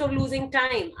cost of losing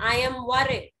time? I am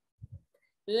worried.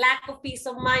 Lack of peace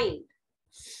of mind.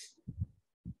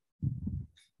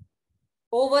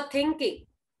 Overthinking.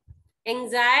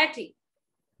 Anxiety.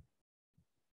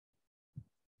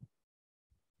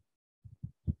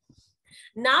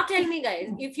 Now tell me, guys,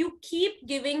 if you keep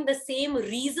giving the same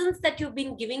reasons that you've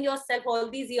been giving yourself all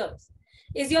these years,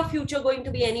 is your future going to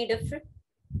be any different?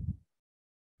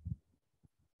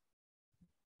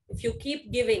 If you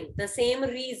keep giving the same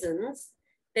reasons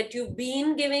that you've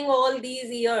been giving all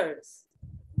these years,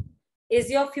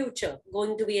 is your future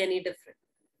going to be any different?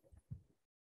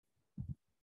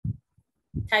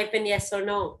 Type in yes or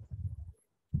no.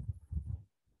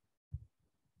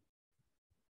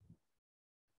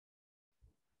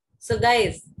 So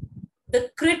guys,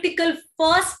 the critical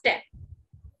first step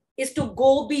is to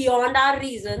go beyond our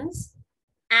reasons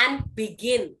and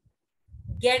begin.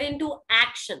 Get into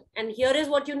action. And here is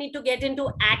what you need to get into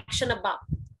action about.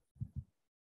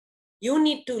 You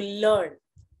need to learn.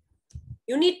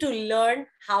 You need to learn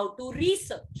how to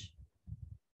research.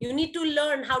 You need to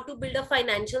learn how to build a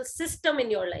financial system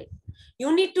in your life.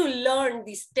 You need to learn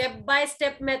the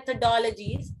step-by-step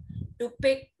methodologies to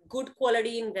pick good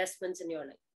quality investments in your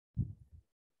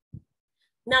life.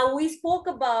 Now, we spoke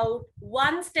about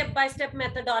one step-by-step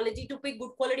methodology to pick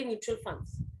good quality mutual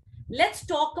funds. Let's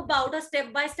talk about a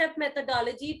step-by-step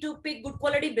methodology to pick good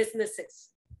quality businesses.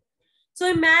 So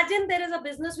imagine there is a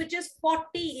business which is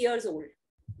 40 years old.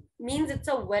 Means it's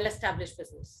a well-established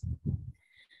business.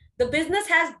 The business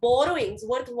has borrowings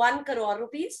worth 1 crore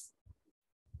rupees.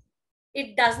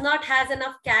 It does not have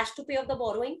enough cash to pay off the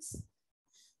borrowings.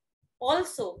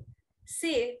 Also,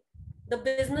 say the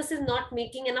business is not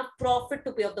making enough profit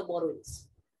to pay off the borrowings.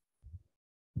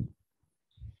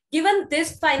 Given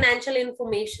this financial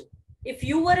information, if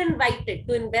you were invited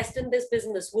to invest in this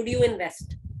business, would you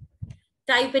invest?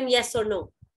 Type in yes or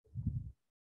no.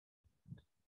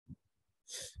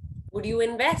 Would you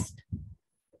invest?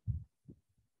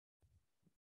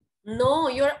 No,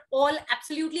 you're all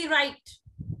absolutely right.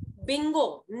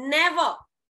 Bingo. Never.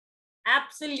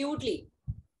 Absolutely.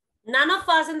 None of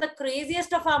us in the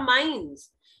craziest of our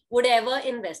minds would ever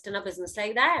invest in a business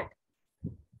like that.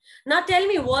 Now tell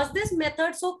me, was this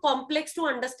method so complex to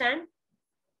understand?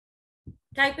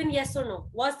 Type in yes or no.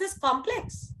 Was this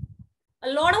complex? A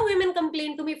lot of women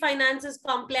complain to me, finance is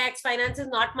complex, finance is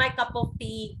not my cup of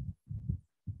tea.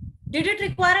 Did it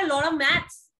require a lot of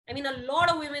maths? I mean, a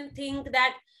lot of women think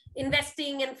that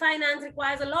investing in finance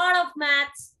requires a lot of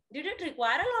maths. Did it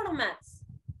require a lot of maths?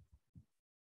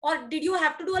 Or did you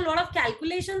have to do a lot of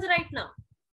calculations right now?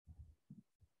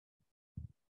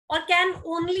 Or can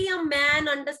only a man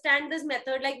understand this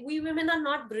method? Like, we women are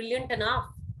not brilliant enough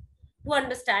to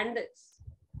understand this.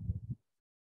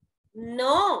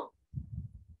 No.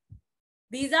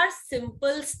 These are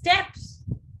simple steps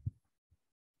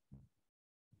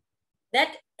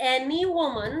that any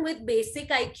woman with basic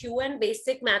IQ and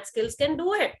basic math skills can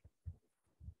do it.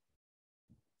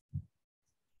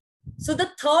 So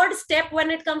the third step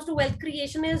when it comes to wealth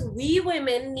creation is we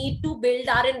women need to build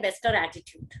our investor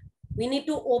attitude. We need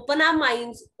to open our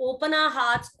minds, open our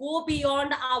hearts, go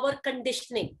beyond our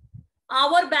conditioning,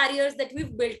 our barriers that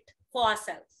we've built for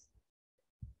ourselves.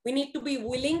 We need to be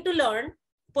willing to learn,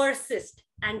 persist,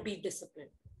 and be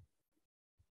disciplined.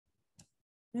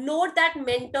 Note that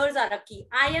mentors are a key.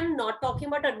 I am not talking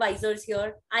about advisors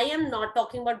here. I am not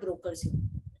talking about brokers here.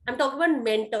 I'm talking about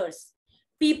mentors.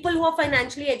 People who are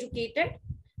financially educated.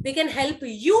 They can help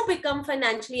you become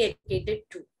financially educated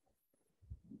too.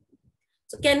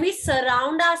 So can we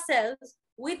surround ourselves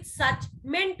with such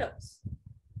mentors?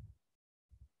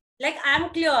 Like, I'm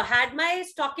clear, had my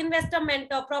stock investor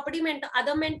mentor, property mentor,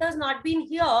 other mentors not been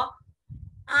here,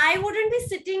 I wouldn't be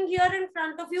sitting here in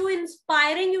front of you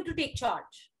inspiring you to take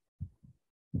charge.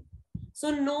 So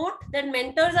note that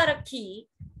mentors are a key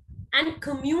and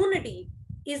community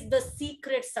is the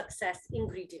secret success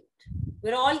ingredient.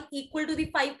 We're all equal to the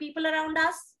 5 people around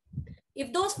us.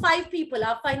 If those 5 people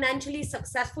are financially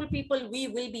successful people, we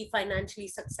will be financially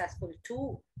successful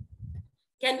too.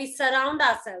 Can we surround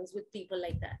ourselves with people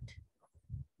like that?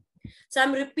 So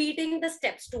I'm repeating the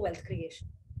steps to wealth creation.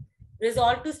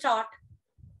 Resolve to start,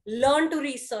 learn to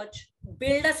research,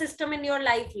 build a system in your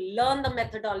life, learn the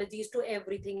methodologies to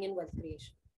everything in wealth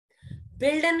creation.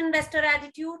 Build an investor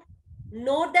attitude,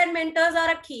 note that mentors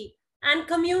are a key, and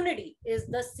community is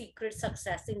the secret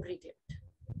success ingredient.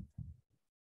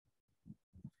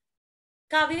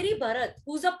 Kaveri Bharat,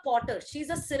 who's a potter, she's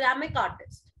a ceramic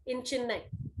artist in Chennai.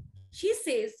 She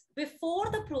says, before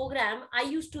the program, I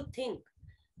used to think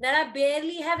that I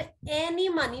barely have any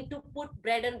money to put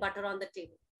bread and butter on the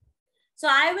table. So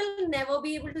I will never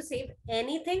be able to save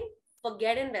anything,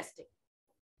 forget investing.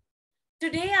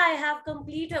 Today, I have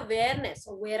complete awareness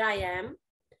of where I am,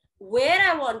 where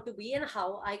I want to be, and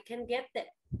how I can get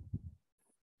there.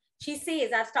 She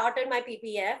says, I've started my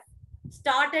PPF,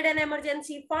 started an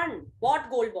emergency fund,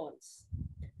 bought gold bonds,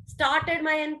 started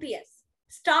my NPS,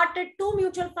 started 2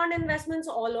 mutual fund investments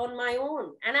all on my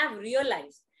own. And I've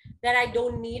realized that I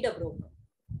don't need a broker.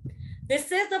 This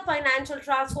is the financial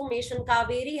transformation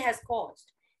Kaveri has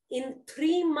caused in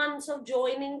 3 months of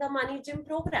joining the Money Gym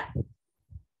program.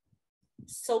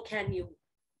 So can you.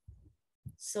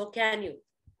 So can you.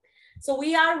 So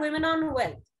we are Women on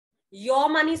Wealth, your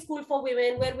money school for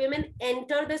women, where women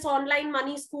enter this online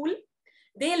money school.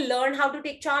 They learn how to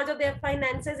take charge of their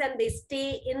finances and they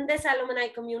stay in this alumni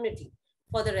community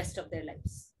for the rest of their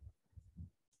lives.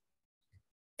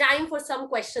 Time for some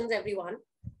questions, everyone.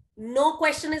 No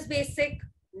question is basic.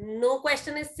 No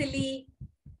question is silly.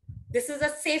 This is a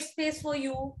safe space for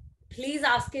you. Please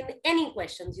ask in any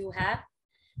questions you have.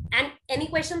 And any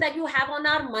question that you have on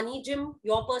our Money Gym,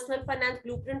 your personal finance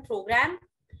blueprint program,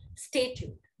 stay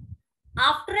tuned.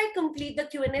 After I complete the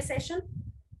Q&A session,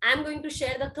 I'm going to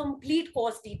share the complete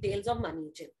course details of Money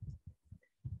Gym.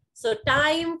 So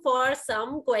time for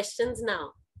some questions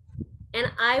now.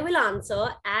 And I will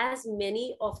answer as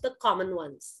many of the common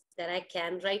ones that I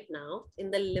can right now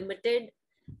in the limited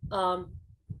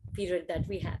period that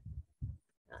we have,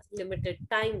 limited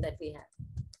time that we have.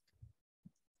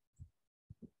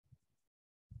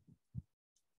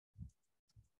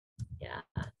 Yeah,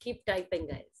 keep typing,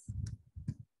 guys.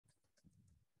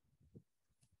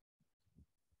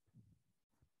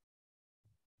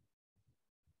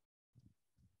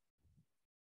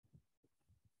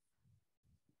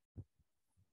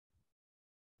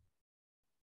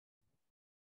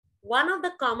 One of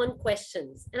the common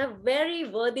questions, and a very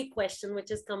worthy question which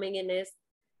is coming in is,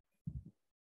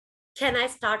 can I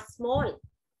start small?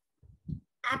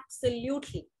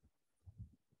 Absolutely.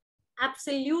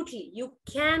 Absolutely. You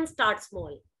can start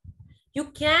small. You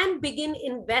can begin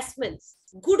investments,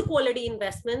 good quality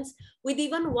investments, with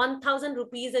even 1,000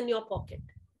 rupees in your pocket.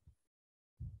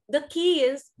 The key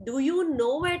is, do you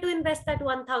know where to invest that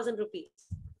 1,000 rupees?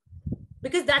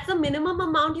 Because that's the minimum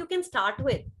amount you can start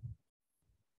with.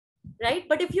 Right?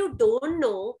 But if you don't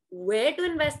know where to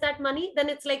invest that money, then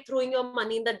it's like throwing your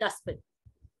money in the dustbin.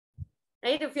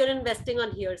 Right? If you're investing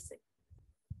on hearsay,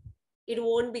 it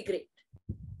won't be great.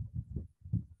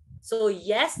 So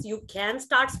yes, you can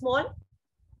start small,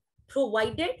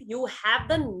 provided you have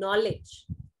the knowledge,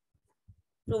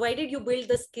 provided you build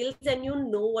the skills and you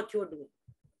know what you're doing.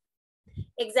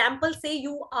 Example, say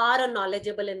you are a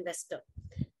knowledgeable investor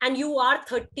and you are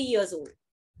 30 years old,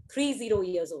 30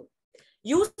 years old.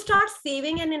 You start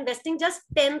saving and investing just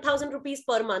 10,000 rupees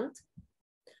per month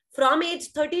from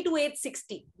age 30 to age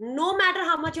 60. No matter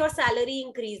how much your salary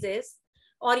increases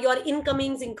or your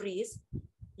incomings increase,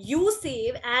 you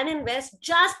save and invest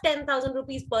just 10,000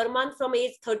 rupees per month from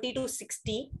age 30 to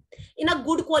 60 in a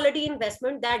good quality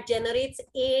investment that generates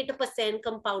 8%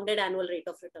 compounded annual rate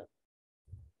of return.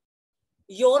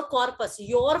 Your corpus,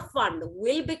 your fund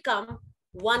will become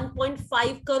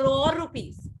 1.5 crore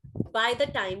rupees by the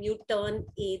time you turn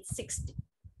age 60.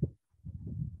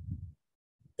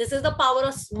 This is the power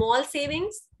of small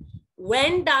savings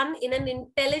when done in an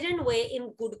intelligent way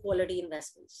in good quality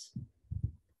investments.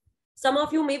 Some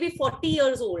of you may be 40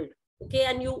 years old, okay,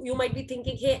 and you might be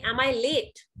thinking, hey, am I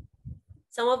late?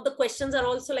 Some of the questions are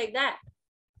also like that.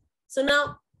 So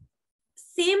now,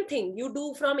 same thing you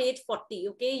do from age 40,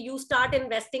 okay, you start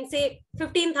investing, say,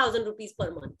 15,000 rupees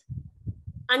per month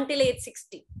until age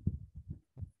 60.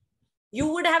 You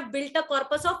would have built a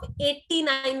corpus of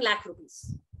 89 lakh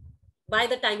rupees by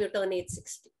the time you turn age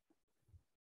 60.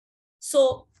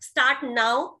 So start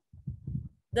now.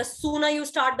 The sooner you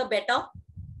start, the better.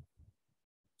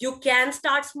 You can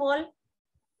start small.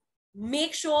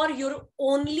 Make sure you're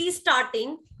only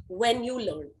starting when you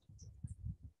learn.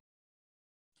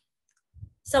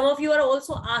 Some of you are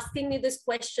also asking me this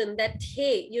question that,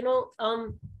 hey,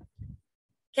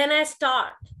 can I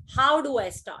start? How do I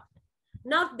start?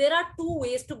 Now, there are two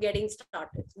ways to getting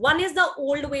started. One is the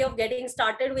old way of getting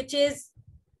started, which is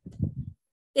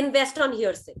invest on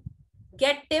hearsay.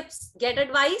 Get tips, get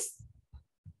advice,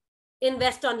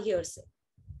 invest on hearsay.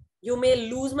 You may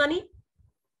lose money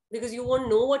because you won't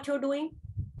know what you're doing.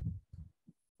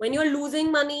 When you're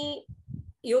losing money,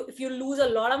 if you lose a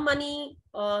lot of money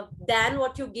than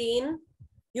what you gain,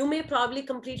 you may probably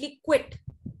completely quit.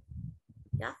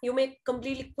 Yeah, you may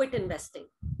completely quit investing.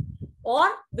 Or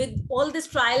with all this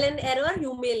trial and error,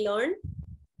 you may learn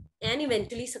and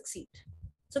eventually succeed.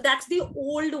 So that's the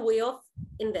old way of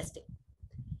investing.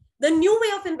 The new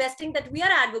way of investing that we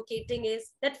are advocating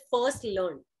is that first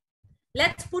learn.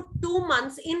 Let's put 2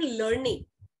 months in learning.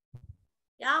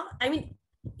 Yeah, I mean,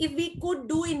 if we could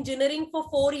do engineering for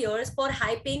 4 years for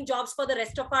high paying jobs for the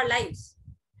rest of our lives,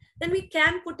 then we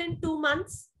can put in 2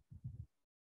 months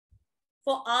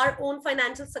for our own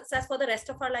financial success for the rest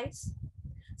of our lives.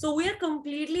 So we are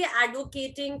completely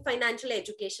advocating financial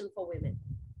education for women.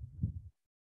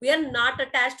 We are not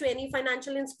attached to any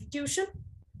financial institution.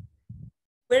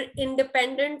 We're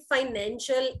independent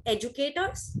financial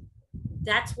educators.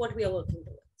 That's what we are working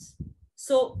towards.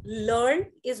 So learn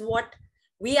is what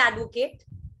we advocate.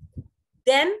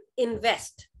 Then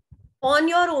invest on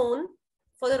your own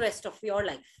for the rest of your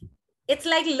life. It's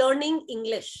like learning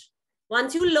English.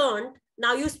 Once you learned,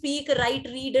 now you speak, write,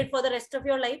 read it for the rest of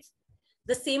your life.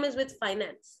 The same is with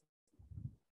finance.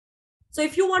 So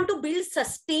if you want to build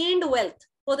sustained wealth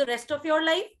for the rest of your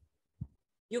life,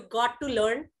 you got to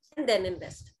learn and then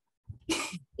invest.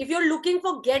 If you're looking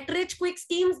for get rich quick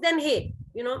schemes, then hey,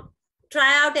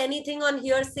 try out anything on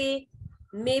hearsay.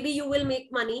 Maybe you will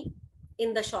make money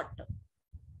in the short term.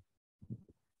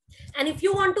 And if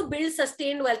you want to build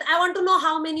sustained wealth, I want to know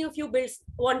how many of you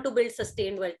want to build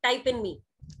sustained wealth. Type in me.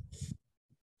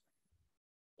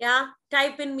 Yeah,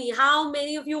 type in me. How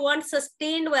many of you want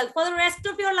sustained wealth? For the rest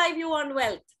of your life, you want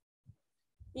wealth.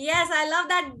 Yes, I love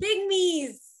that. Big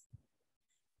me's.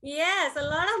 Yes, a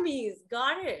lot of me's.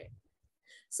 Got it.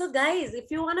 So guys,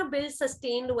 if you want to build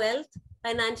sustained wealth,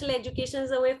 financial education is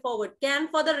the way forward.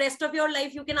 For the rest of your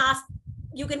life, you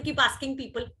can keep asking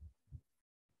people.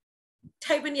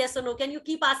 Type in yes or no. Can you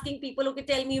keep asking people, okay,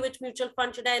 tell me which mutual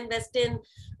fund should I invest in?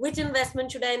 Which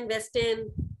investment should I invest in?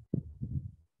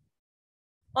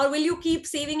 Or will you keep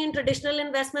saving in traditional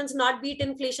investments, not beat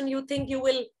inflation? You think you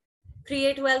will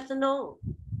create wealth? No.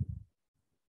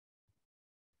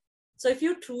 So if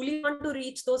you truly want to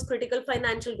reach those critical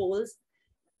financial goals,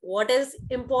 what is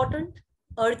important,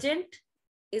 urgent,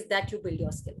 is that you build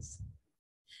your skills.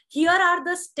 Here are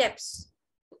the steps.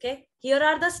 Okay. Here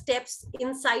are the steps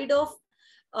inside of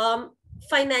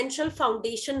financial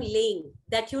foundation laying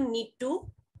that you need to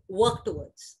work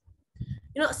towards.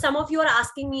 Some of you are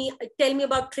asking me, tell me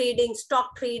about trading,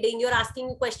 stock trading. You're asking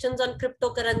me questions on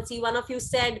cryptocurrency. One of you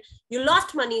said you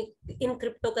lost money in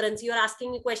cryptocurrency. You're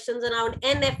asking me questions around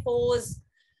NFOs,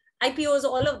 IPOs,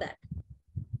 all of that.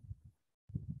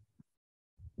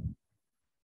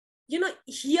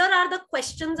 Here are the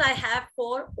questions I have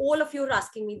for all of you who are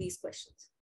asking me these questions.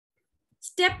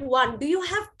 Step 1, do you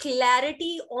have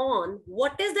clarity on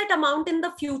what is that amount in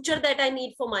the future that I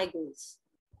need for my goals?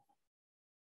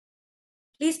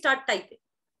 Please start typing.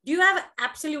 Do you have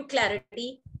absolute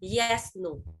clarity? Yes,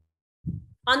 no.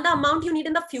 On the amount you need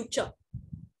in the future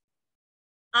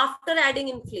after adding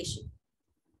inflation?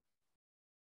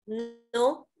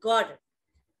 No, got it.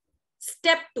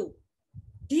 Step 2,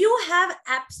 do you have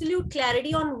absolute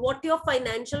clarity on what your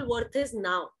financial worth is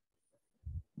now?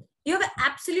 Do you have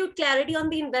absolute clarity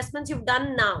on the investments you've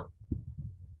done now?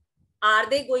 Are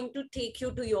they going to take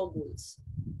you to your goals?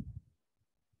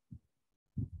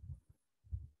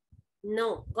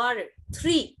 No, got it.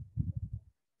 3,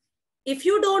 if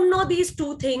you don't know these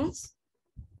 2 things,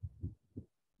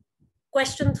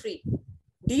 question 3,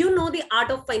 do you know the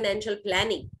art of financial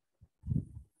planning?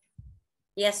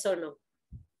 Yes or no?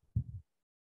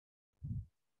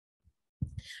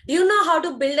 Do you know how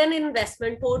to build an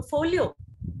investment portfolio?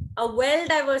 A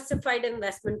well-diversified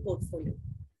investment portfolio.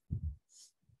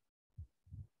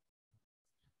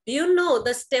 Do you know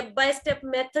the step-by-step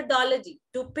methodology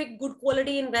to pick good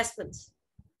quality investments?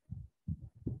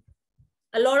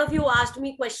 A lot of you asked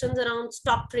me questions around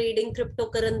stock trading,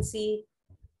 cryptocurrency,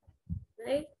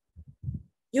 right?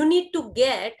 You need to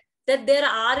get that there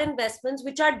are investments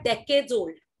which are decades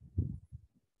old,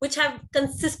 which have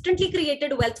consistently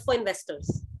created wealth for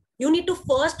investors. You need to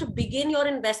first begin your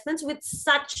investments with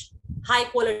such high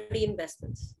quality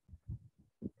investments.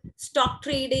 Stock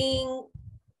trading,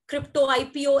 crypto,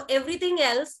 IPO, everything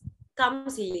else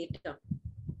comes later.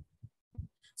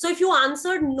 So if you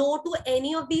answered no to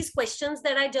any of these questions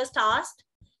that I just asked,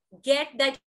 get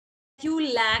that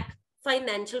you lack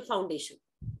financial foundation.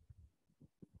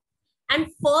 And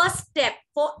first step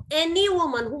for any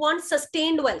woman who wants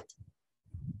sustained wealth,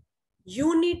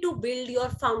 you need to build your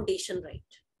foundation right.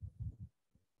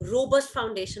 Robust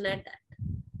foundation at that.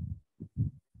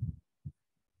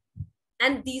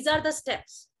 And these are the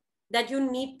steps that you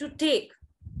need to take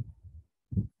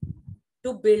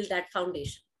to build that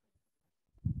foundation.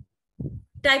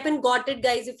 Type in got it,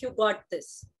 guys, if you got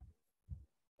this.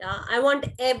 Yeah, I want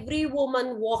every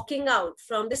woman walking out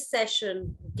from this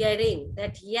session getting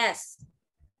that, yes,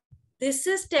 this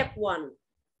is step one.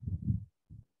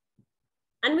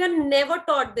 And we are never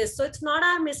taught this. So it's not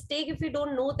our mistake if we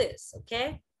don't know this,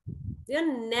 okay? We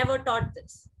are never taught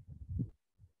this.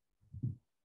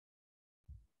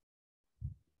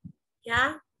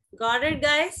 Yeah, got it,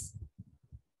 guys?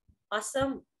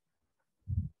 Awesome.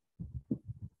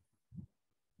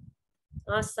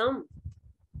 Awesome.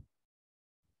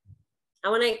 I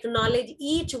want to acknowledge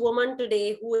each woman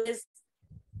today who is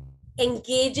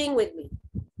engaging with me,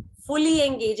 fully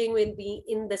engaging with me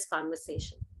in this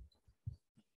conversation.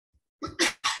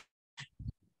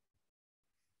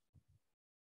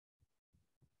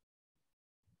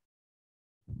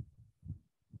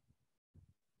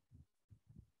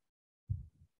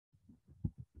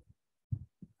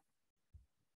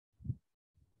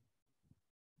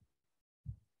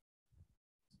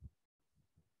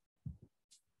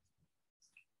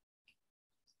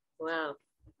 Wow.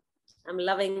 I'm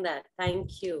loving that.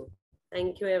 Thank you.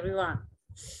 Thank you, everyone.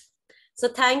 So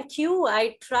thank you.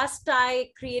 I trust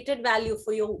I created value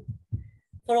for you,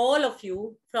 for all of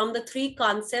you, from the 3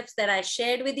 concepts that I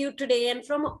shared with you today and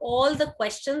from all the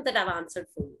questions that I've answered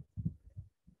for you.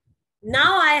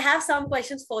 Now I have some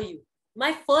questions for you.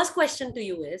 My first question to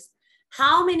you is,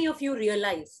 how many of you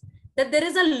realize that there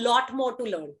is a lot more to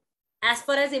learn as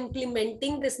far as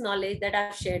implementing this knowledge that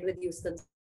I've shared with you is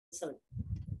concerned?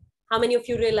 How many of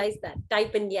you realize that?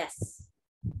 Type in yes.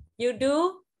 You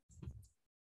do?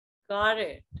 Got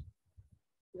it.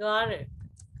 Got it.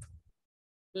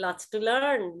 Lots to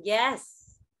learn.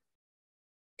 Yes.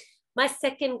 My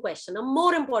second question, a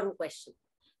more important question.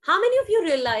 How many of you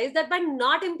realize that by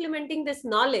not implementing this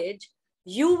knowledge,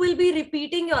 you will be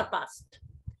repeating your past?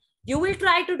 You will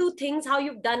try to do things how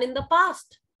you've done in the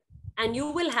past, and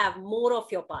you will have more of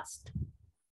your past.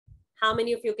 How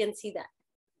many of you can see that?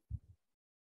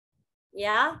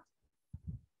 Yeah,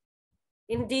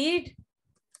 indeed.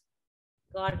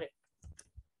 Got it.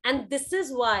 And this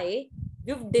is why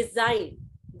we've designed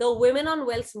the Women on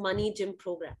Wealth's Money Gym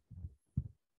program.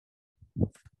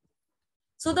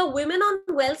 So the Women on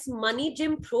Wealth's Money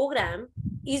Gym program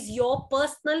is your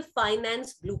personal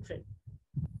finance blueprint.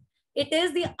 It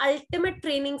is the ultimate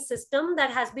training system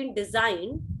that has been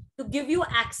designed to give you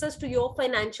access to your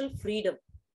financial freedom.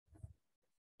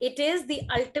 It is the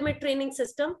ultimate training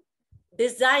system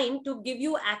designed to give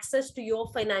you access to your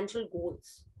financial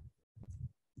goals.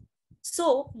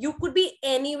 So you could be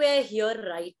anywhere here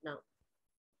right now.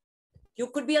 You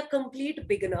could be a complete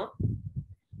beginner.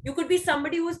 You could be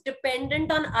somebody who's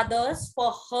dependent on others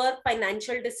for her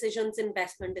financial decisions,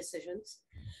 investment decisions,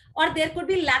 or there could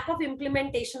be lack of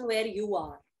implementation where you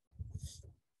are.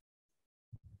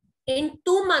 In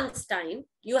 2 months' time,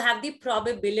 you have the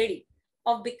probability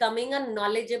of becoming a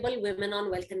knowledgeable Women on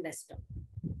Wealth investor.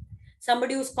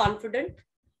 Somebody who's confident,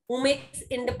 who makes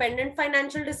independent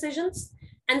financial decisions,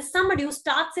 and somebody who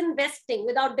starts investing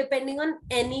without depending on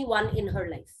anyone in her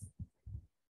life.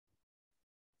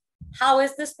 How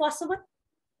is this possible?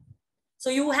 So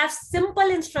you have simple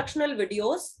instructional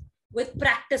videos with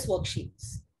practice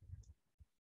worksheets.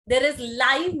 There is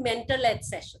live mentor-led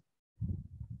session.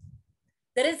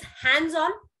 There is hands-on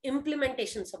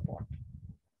implementation support.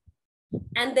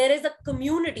 And there is a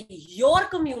community, your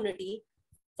community,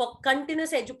 for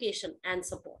continuous education and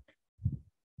support.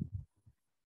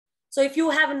 So if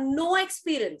you have no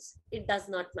experience, it does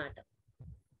not matter.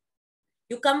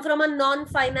 You come from a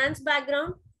non-finance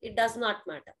background, it does not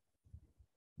matter.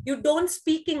 You don't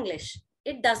speak English,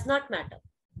 it does not matter.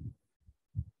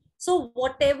 So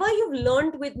whatever you've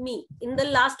learned with me in the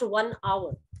last 1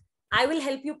 hour, I will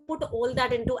help you put all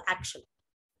that into action.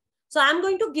 So I'm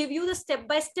going to give you the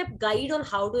step-by-step guide on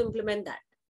how to implement that.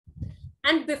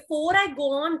 And before I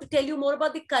go on to tell you more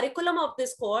about the curriculum of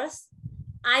this course,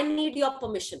 I need your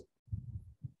permission.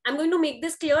 I'm going to make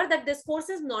this clear that this course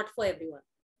is not for everyone.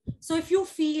 So if you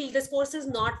feel this course is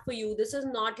not for you, this is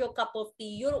not your cup of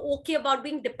tea, you're okay about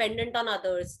being dependent on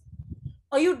others,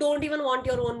 or you don't even want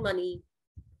your own money,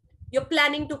 you're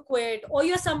planning to quit, or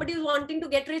you're somebody who's wanting to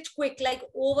get rich quick, like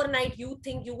overnight, you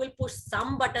think you will push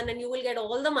some button and you will get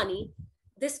all the money,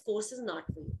 this course is not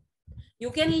for you. You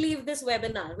can leave this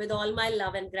webinar with all my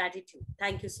love and gratitude.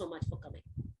 Thank you so much for coming.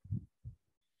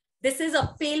 This is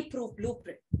a fail-proof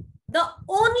blueprint. The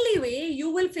only way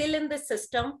you will fail in this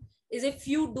system is if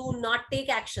you do not take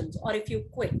actions or if you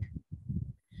quit.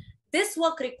 This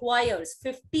work requires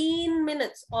 15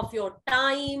 minutes of your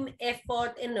time,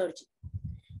 effort, energy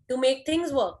to make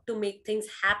things work, to make things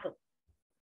happen.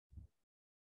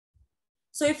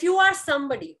 So if you are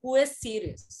somebody who is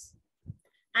serious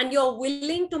and you're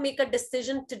willing to make a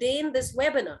decision today in this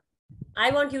webinar,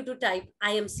 I want you to type,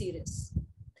 I am serious.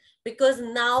 Because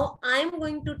now I'm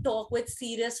going to talk with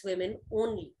serious women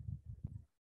only.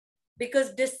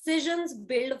 Because decisions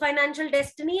build financial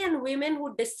destiny, and women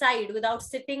who decide without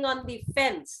sitting on the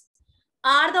fence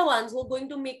are the ones who are going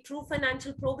to make true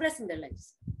financial progress in their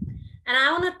lives. And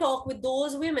I want to talk with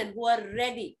those women who are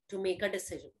ready to make a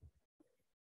decision.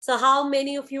 So how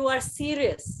many of you are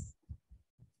serious?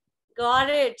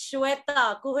 Got it.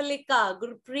 Shweta, Kuhalika,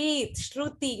 Gurpreet,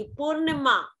 Shruti,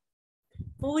 Purnima,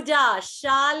 Pooja,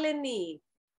 Shalini,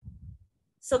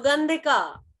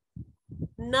 Sugandhika,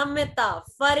 Namita,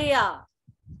 Faria,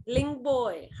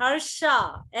 Lingboy,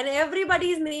 Harsha, and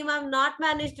everybody's name I've not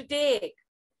managed to take.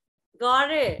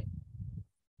 Got it.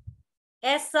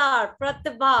 SR,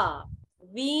 Pratibha,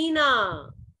 Veena,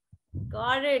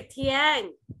 got it. Thiang,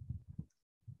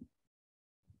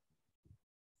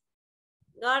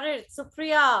 got it.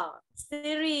 Supriya,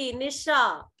 Siri,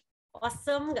 Nisha,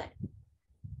 awesome guy.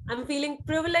 I'm feeling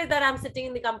privileged that I'm sitting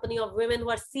in the company of women who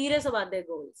are serious about their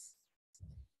goals.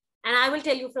 And I will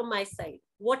tell you from my side,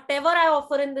 whatever I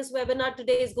offer in this webinar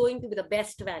today is going to be the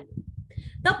best value,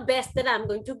 the best that I'm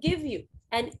going to give you.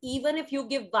 And even if you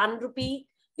give 1 rupee,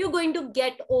 you're going to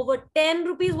get over 10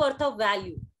 rupees worth of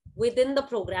value within the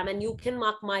program. And you can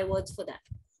mark my words for that.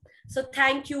 So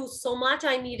thank you so much.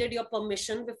 I needed your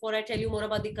permission before I tell you more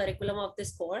about the curriculum of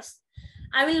this course.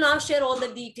 I will now share all the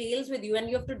details with you, and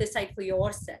you have to decide for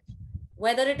yourself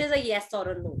whether it is a yes or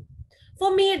a no.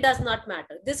 For me, it does not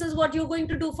matter. This is what you're going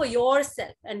to do for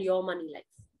yourself and your money life.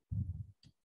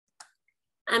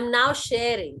 I'm now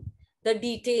sharing the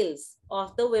details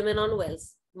of the Women on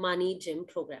Wealth Money Gym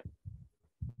program.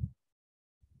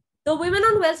 The Women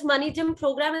on Wealth Money Gym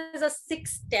program is a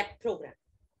 6-step program.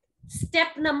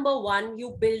 Step number 1,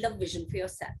 you build a vision for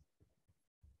yourself.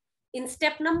 In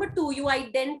step number 2, you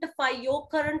identify your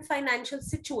current financial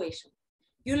situation.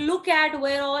 You look at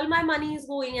where all my money is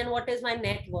going and what is my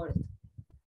net worth.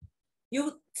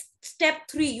 Step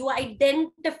 3, you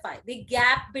identify the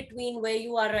gap between where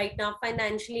you are right now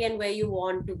financially and where you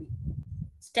want to be.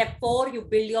 Step 4, you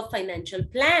build your financial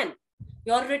plan,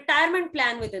 your retirement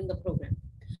plan within the program.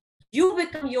 You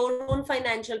become your own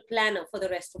financial planner for the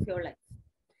rest of your life.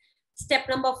 Step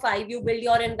number 5, you build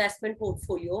your investment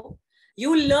portfolio.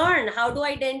 You learn how to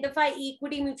identify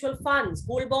equity mutual funds,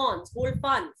 gold bonds, gold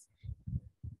funds,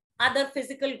 other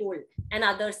physical gold, and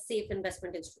other safe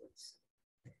investment instruments.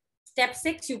 Step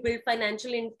 6, you build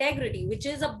financial integrity, which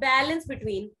is a balance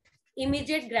between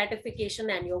immediate gratification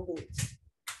and your goals.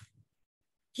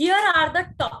 Here are the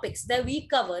topics that we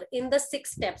cover in the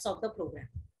 6 steps of the program.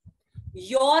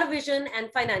 Your vision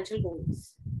and financial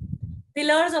goals.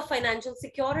 Pillars of financial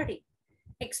security.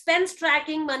 Expense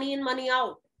tracking, money in, money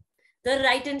out. The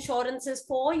right insurances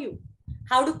for you.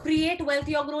 How to create wealth,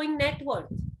 your growing net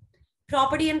worth.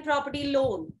 Property and property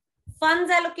loan. Funds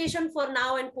allocation for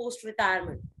now and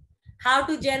post-retirement. How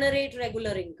to generate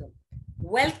regular income.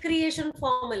 Wealth creation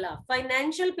formula.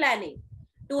 Financial planning.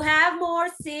 To have more,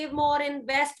 save more,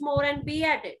 invest more, and be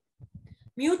at it.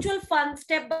 Mutual funds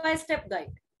step-by-step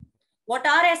guide. What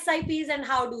are SIPs and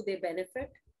how do they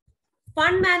benefit?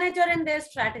 Fund manager and their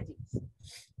strategies.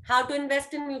 How to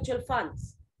invest in mutual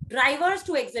funds. Drivers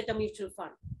to exit a mutual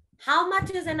fund. How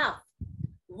much is enough?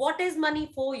 What is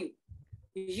money for you?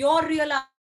 Your real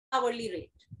hourly rate.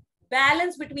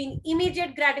 Balance between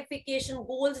immediate gratification,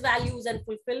 goals, values, and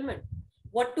fulfillment.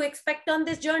 What to expect on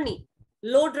this journey?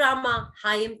 Low drama,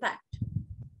 high impact.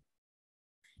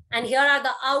 And here are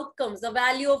the outcomes, the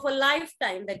value of a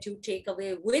lifetime that you take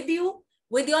away with you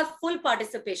with your full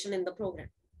participation in the program.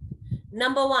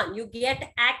 Number 1, you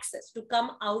get access to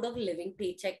come out of living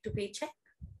paycheck to paycheck.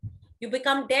 You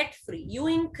become debt-free. You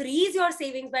increase your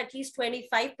savings by at least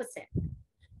 25%.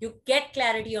 You get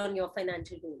clarity on your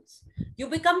financial goals. You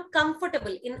become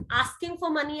comfortable in asking for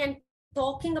money and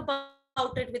talking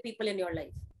about it with people in your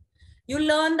life. You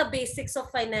learn the basics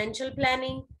of financial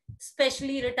planning,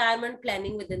 especially retirement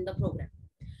planning within the program.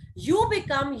 You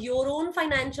become your own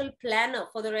financial planner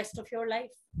for the rest of your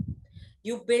life.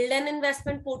 You build an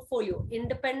investment portfolio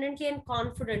independently and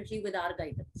confidently with our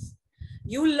guidance.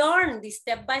 You learn the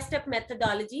step-by-step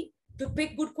methodology to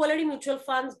pick good quality mutual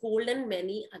funds, gold, and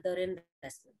many other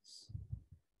investments.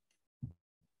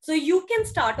 So you can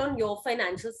start on your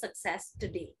financial success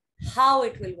today. How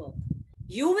it will work.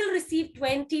 You will receive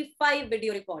 25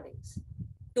 video recordings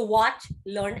to watch,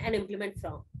 learn, and implement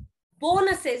from.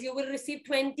 Bonuses, you will receive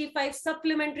 25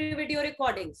 supplementary video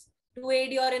recordings to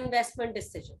aid your investment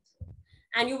decisions.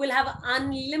 And you will have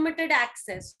unlimited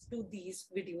access to these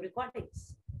video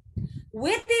recordings.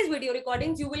 With these video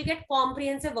recordings, you will get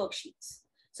comprehensive worksheets.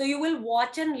 So you will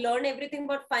watch and learn everything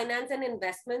about finance and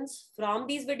investments from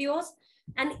these videos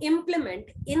and implement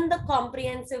in the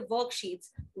comprehensive worksheets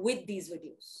with these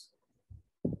videos.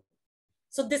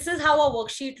 So this is how our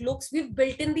worksheet looks. We've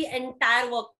built in the entire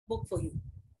workbook for you.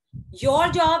 Your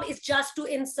job is just to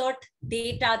insert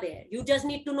data there. You just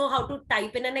need to know how to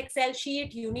type in an Excel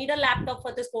sheet. You need a laptop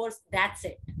for this course. That's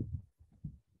it.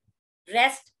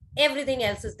 Rest, everything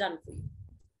else is done for you.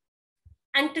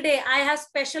 And today I have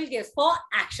special gifts for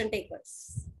action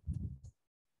takers.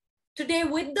 Today,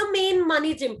 with the main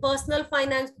Money Gym personal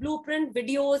finance blueprint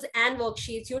videos and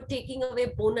worksheets, you're taking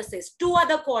away bonuses, 2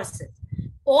 other courses,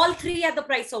 all 3 at the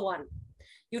price of 1.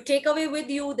 You take away with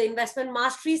you the investment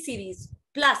mastery series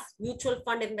plus mutual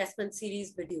fund investment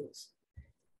series videos.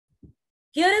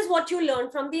 Here is what you learn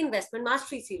from the investment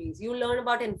mastery series. You learn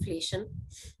about inflation,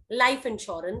 life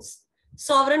insurance,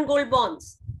 sovereign gold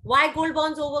bonds, why gold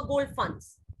bonds over gold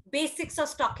funds, basics of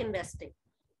stock investing,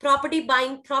 property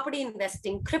buying, property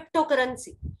investing,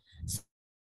 cryptocurrency.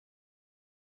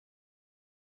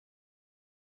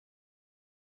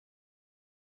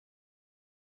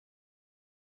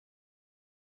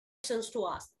 Questions to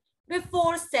ask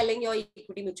before selling your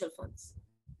equity mutual funds.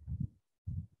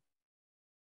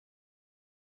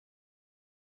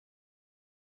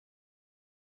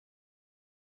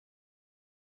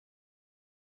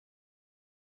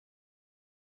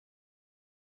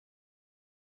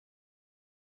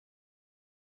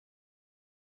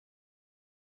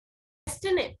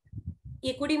 In it,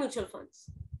 equity mutual funds,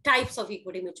 types of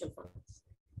equity mutual funds,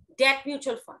 debt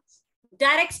mutual funds,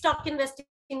 direct stock investing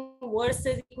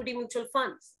versus equity mutual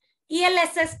funds,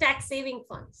 ELSS tax saving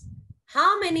funds.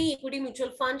 How many equity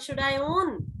mutual funds should I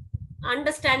own?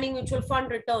 Understanding mutual fund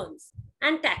returns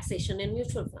and taxation in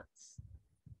mutual funds.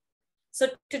 So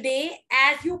today,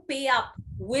 as you pay up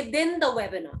within the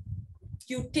webinar,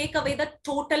 you take away the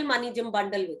total Money Gym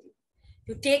bundle with you.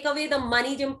 You take away the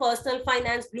Money Gym personal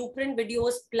finance blueprint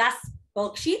videos plus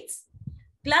worksheets,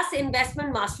 plus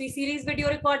investment mastery series video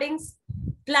recordings,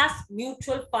 plus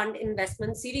mutual fund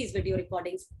investment series video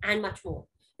recordings, and much more.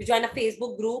 You join a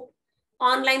Facebook group,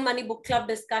 online money book club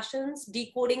discussions,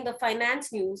 decoding the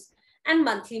finance news, and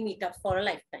monthly meetups for a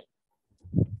lifetime.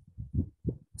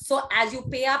 So as you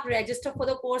pay up, register for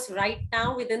the course right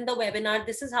now within the webinar.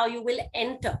 This is how you will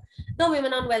enter the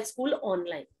Women on Wealth School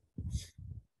online.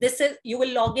 This is, you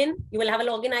will log in, you will have a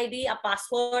login ID, a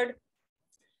password.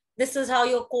 This is how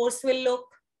your course will look.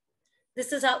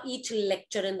 This is how each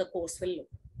lecture in the course will look.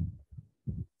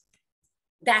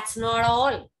 That's not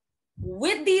all.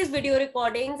 With these video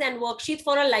recordings and worksheets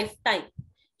for a lifetime,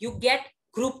 you get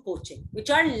group coaching, which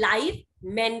are live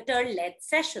mentor-led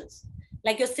sessions.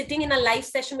 Like you're sitting in a live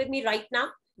session with me right now,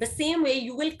 the same way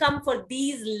you will come for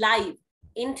these live,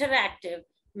 interactive,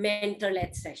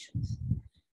 mentor-led sessions.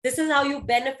 This is how you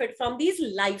benefit from these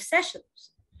live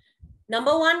sessions.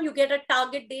 Number 1, you get a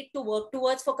target date to work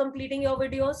towards for completing your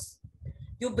videos.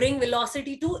 You bring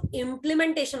velocity to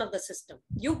implementation of the system.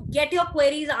 You get your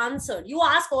queries answered. You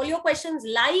ask all your questions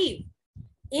live.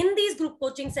 In these group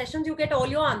coaching sessions, you get all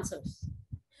your answers.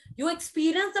 You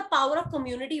experience the power of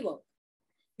community work.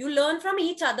 You learn from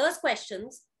each other's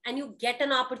questions and you get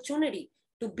an opportunity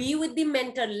to be with the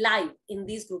mentor live in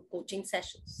these group coaching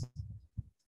sessions.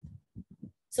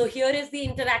 So here is the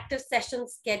interactive session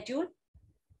schedule.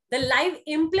 The live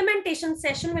implementation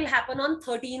session will happen on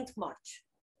 13th March.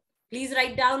 Please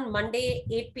write down Monday,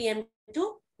 8 p.m.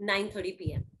 to 9:30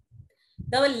 p.m.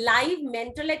 The live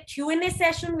mentor-led Q&A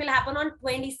session will happen on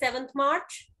 27th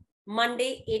March,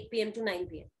 Monday, 8 p.m. to 9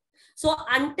 p.m. So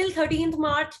until 13th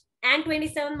March and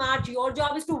 27th March, your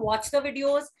job is to watch the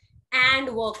videos and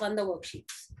work on the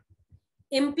worksheets.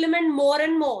 Implement more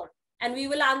and more, and we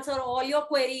will answer all your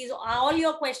queries, all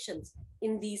your questions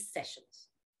in these sessions.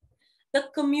 The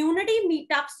community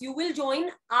meetups you will join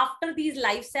after these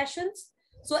live sessions.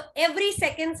 So every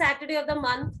second Saturday of the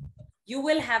month, you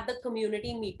will have the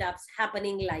community meetups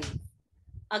happening live.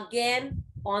 again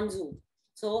on Zoom.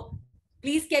 So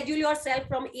please schedule yourself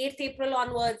from 8th April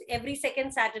onwards, every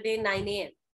second Saturday, 9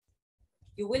 a.m.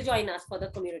 You will join us for the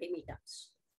community meetups.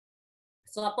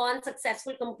 So upon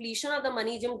successful completion of the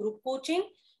Money Gym group coaching,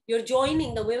 you're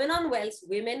joining the Women on Wealth,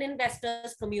 Women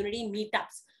Investors community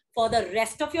meetups for the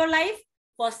rest of your life,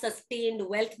 for sustained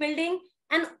wealth building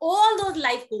and all those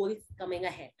life goals coming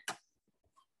ahead.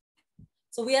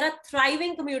 So we are a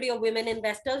thriving community of women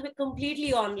investors. We're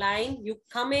completely online. You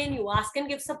come in, you ask and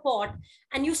give support,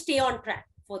 and you stay on track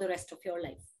for the rest of your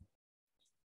life.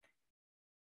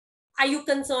 Are you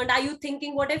concerned? Are you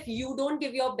thinking, what if you don't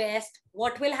give your best?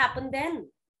 What will happen then?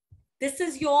 This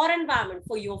is your environment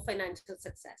for your financial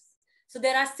success. So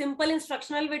there are simple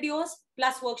instructional videos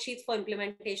plus worksheets for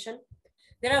implementation.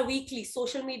 There are weekly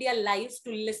social media lives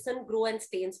to listen, grow, and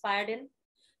stay inspired in.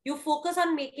 You focus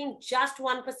on making just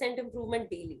 1% improvement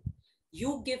daily.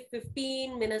 You give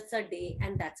 15 minutes a day,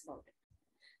 and that's about it.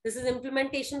 This is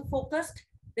implementation focused.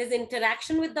 There's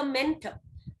interaction with the mentor,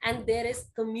 and there is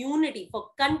community for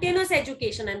continuous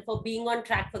education and for being on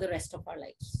track for the rest of our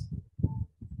lives.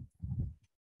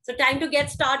 So time to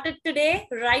get started today,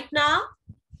 right now.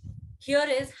 Here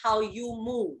is how you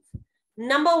move.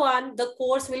 Number one, the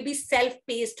course will be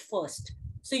self-paced first.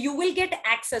 So you will get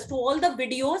access to all the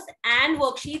videos and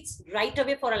worksheets right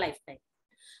away for a lifetime.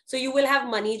 So you will have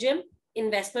Money Gym,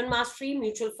 Investment Mastery,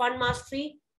 Mutual Fund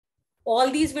Mastery,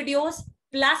 all these videos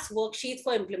plus worksheets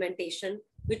for implementation,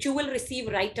 which you will receive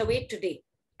right away today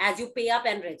as you pay up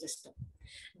and register.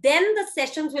 Then the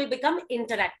sessions will become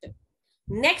interactive.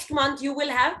 Next month, you will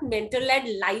have mentor-led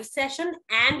live session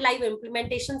and live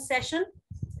implementation session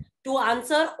to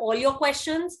answer all your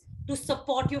questions, to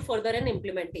support you further in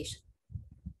implementation.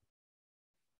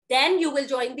 Then you will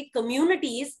join the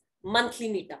community's monthly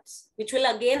meetups, which will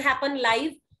again happen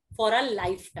live for a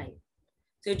lifetime.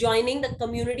 So you're joining the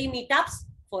community meetups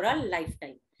for a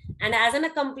lifetime. And as an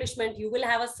accomplishment, you will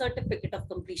have a certificate of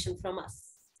completion from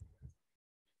us.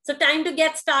 So time to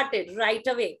get started right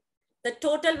away. The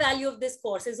total value of this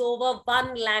course is over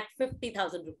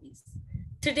 1,50,000 rupees.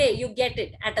 Today, you get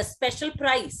it at a special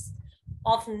price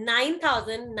of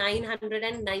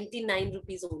 9,999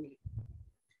 rupees only.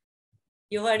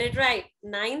 You heard it right,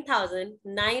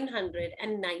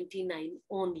 9,999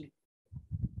 only.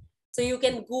 So you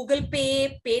can Google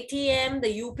Pay, Paytm,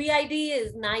 the UPID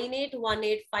is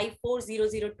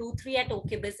 9818540023 at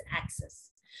OKBiz Access.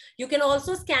 You can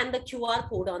also scan the QR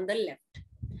code on the left.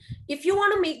 If you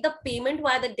want to make the payment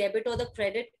via the debit or the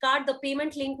credit card, the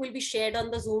payment link will be shared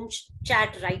on the Zoom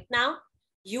chat right now.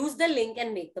 Use the link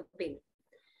and make the payment.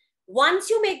 Once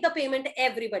you make the payment,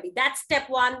 everybody, that's step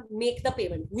one, make the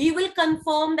payment. We will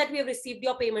confirm that we have received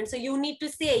your payment. So you need to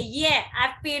say, yeah,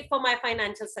 I've paid for my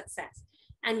financial success.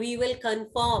 And we will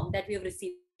confirm that we have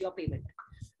received your payment.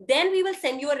 Then we will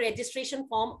send you a registration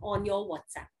form on your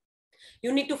WhatsApp.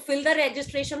 You need to fill the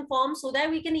registration form so that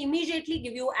we can immediately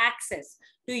give you access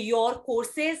to your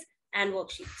courses and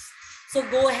worksheets. So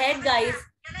go ahead, guys.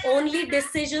 Only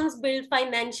decisions build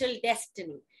financial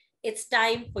destiny. It's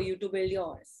time for you to build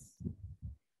yours.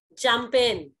 Jump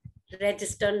in,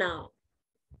 register now.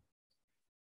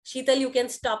 Sheetal, you can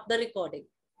stop the recording.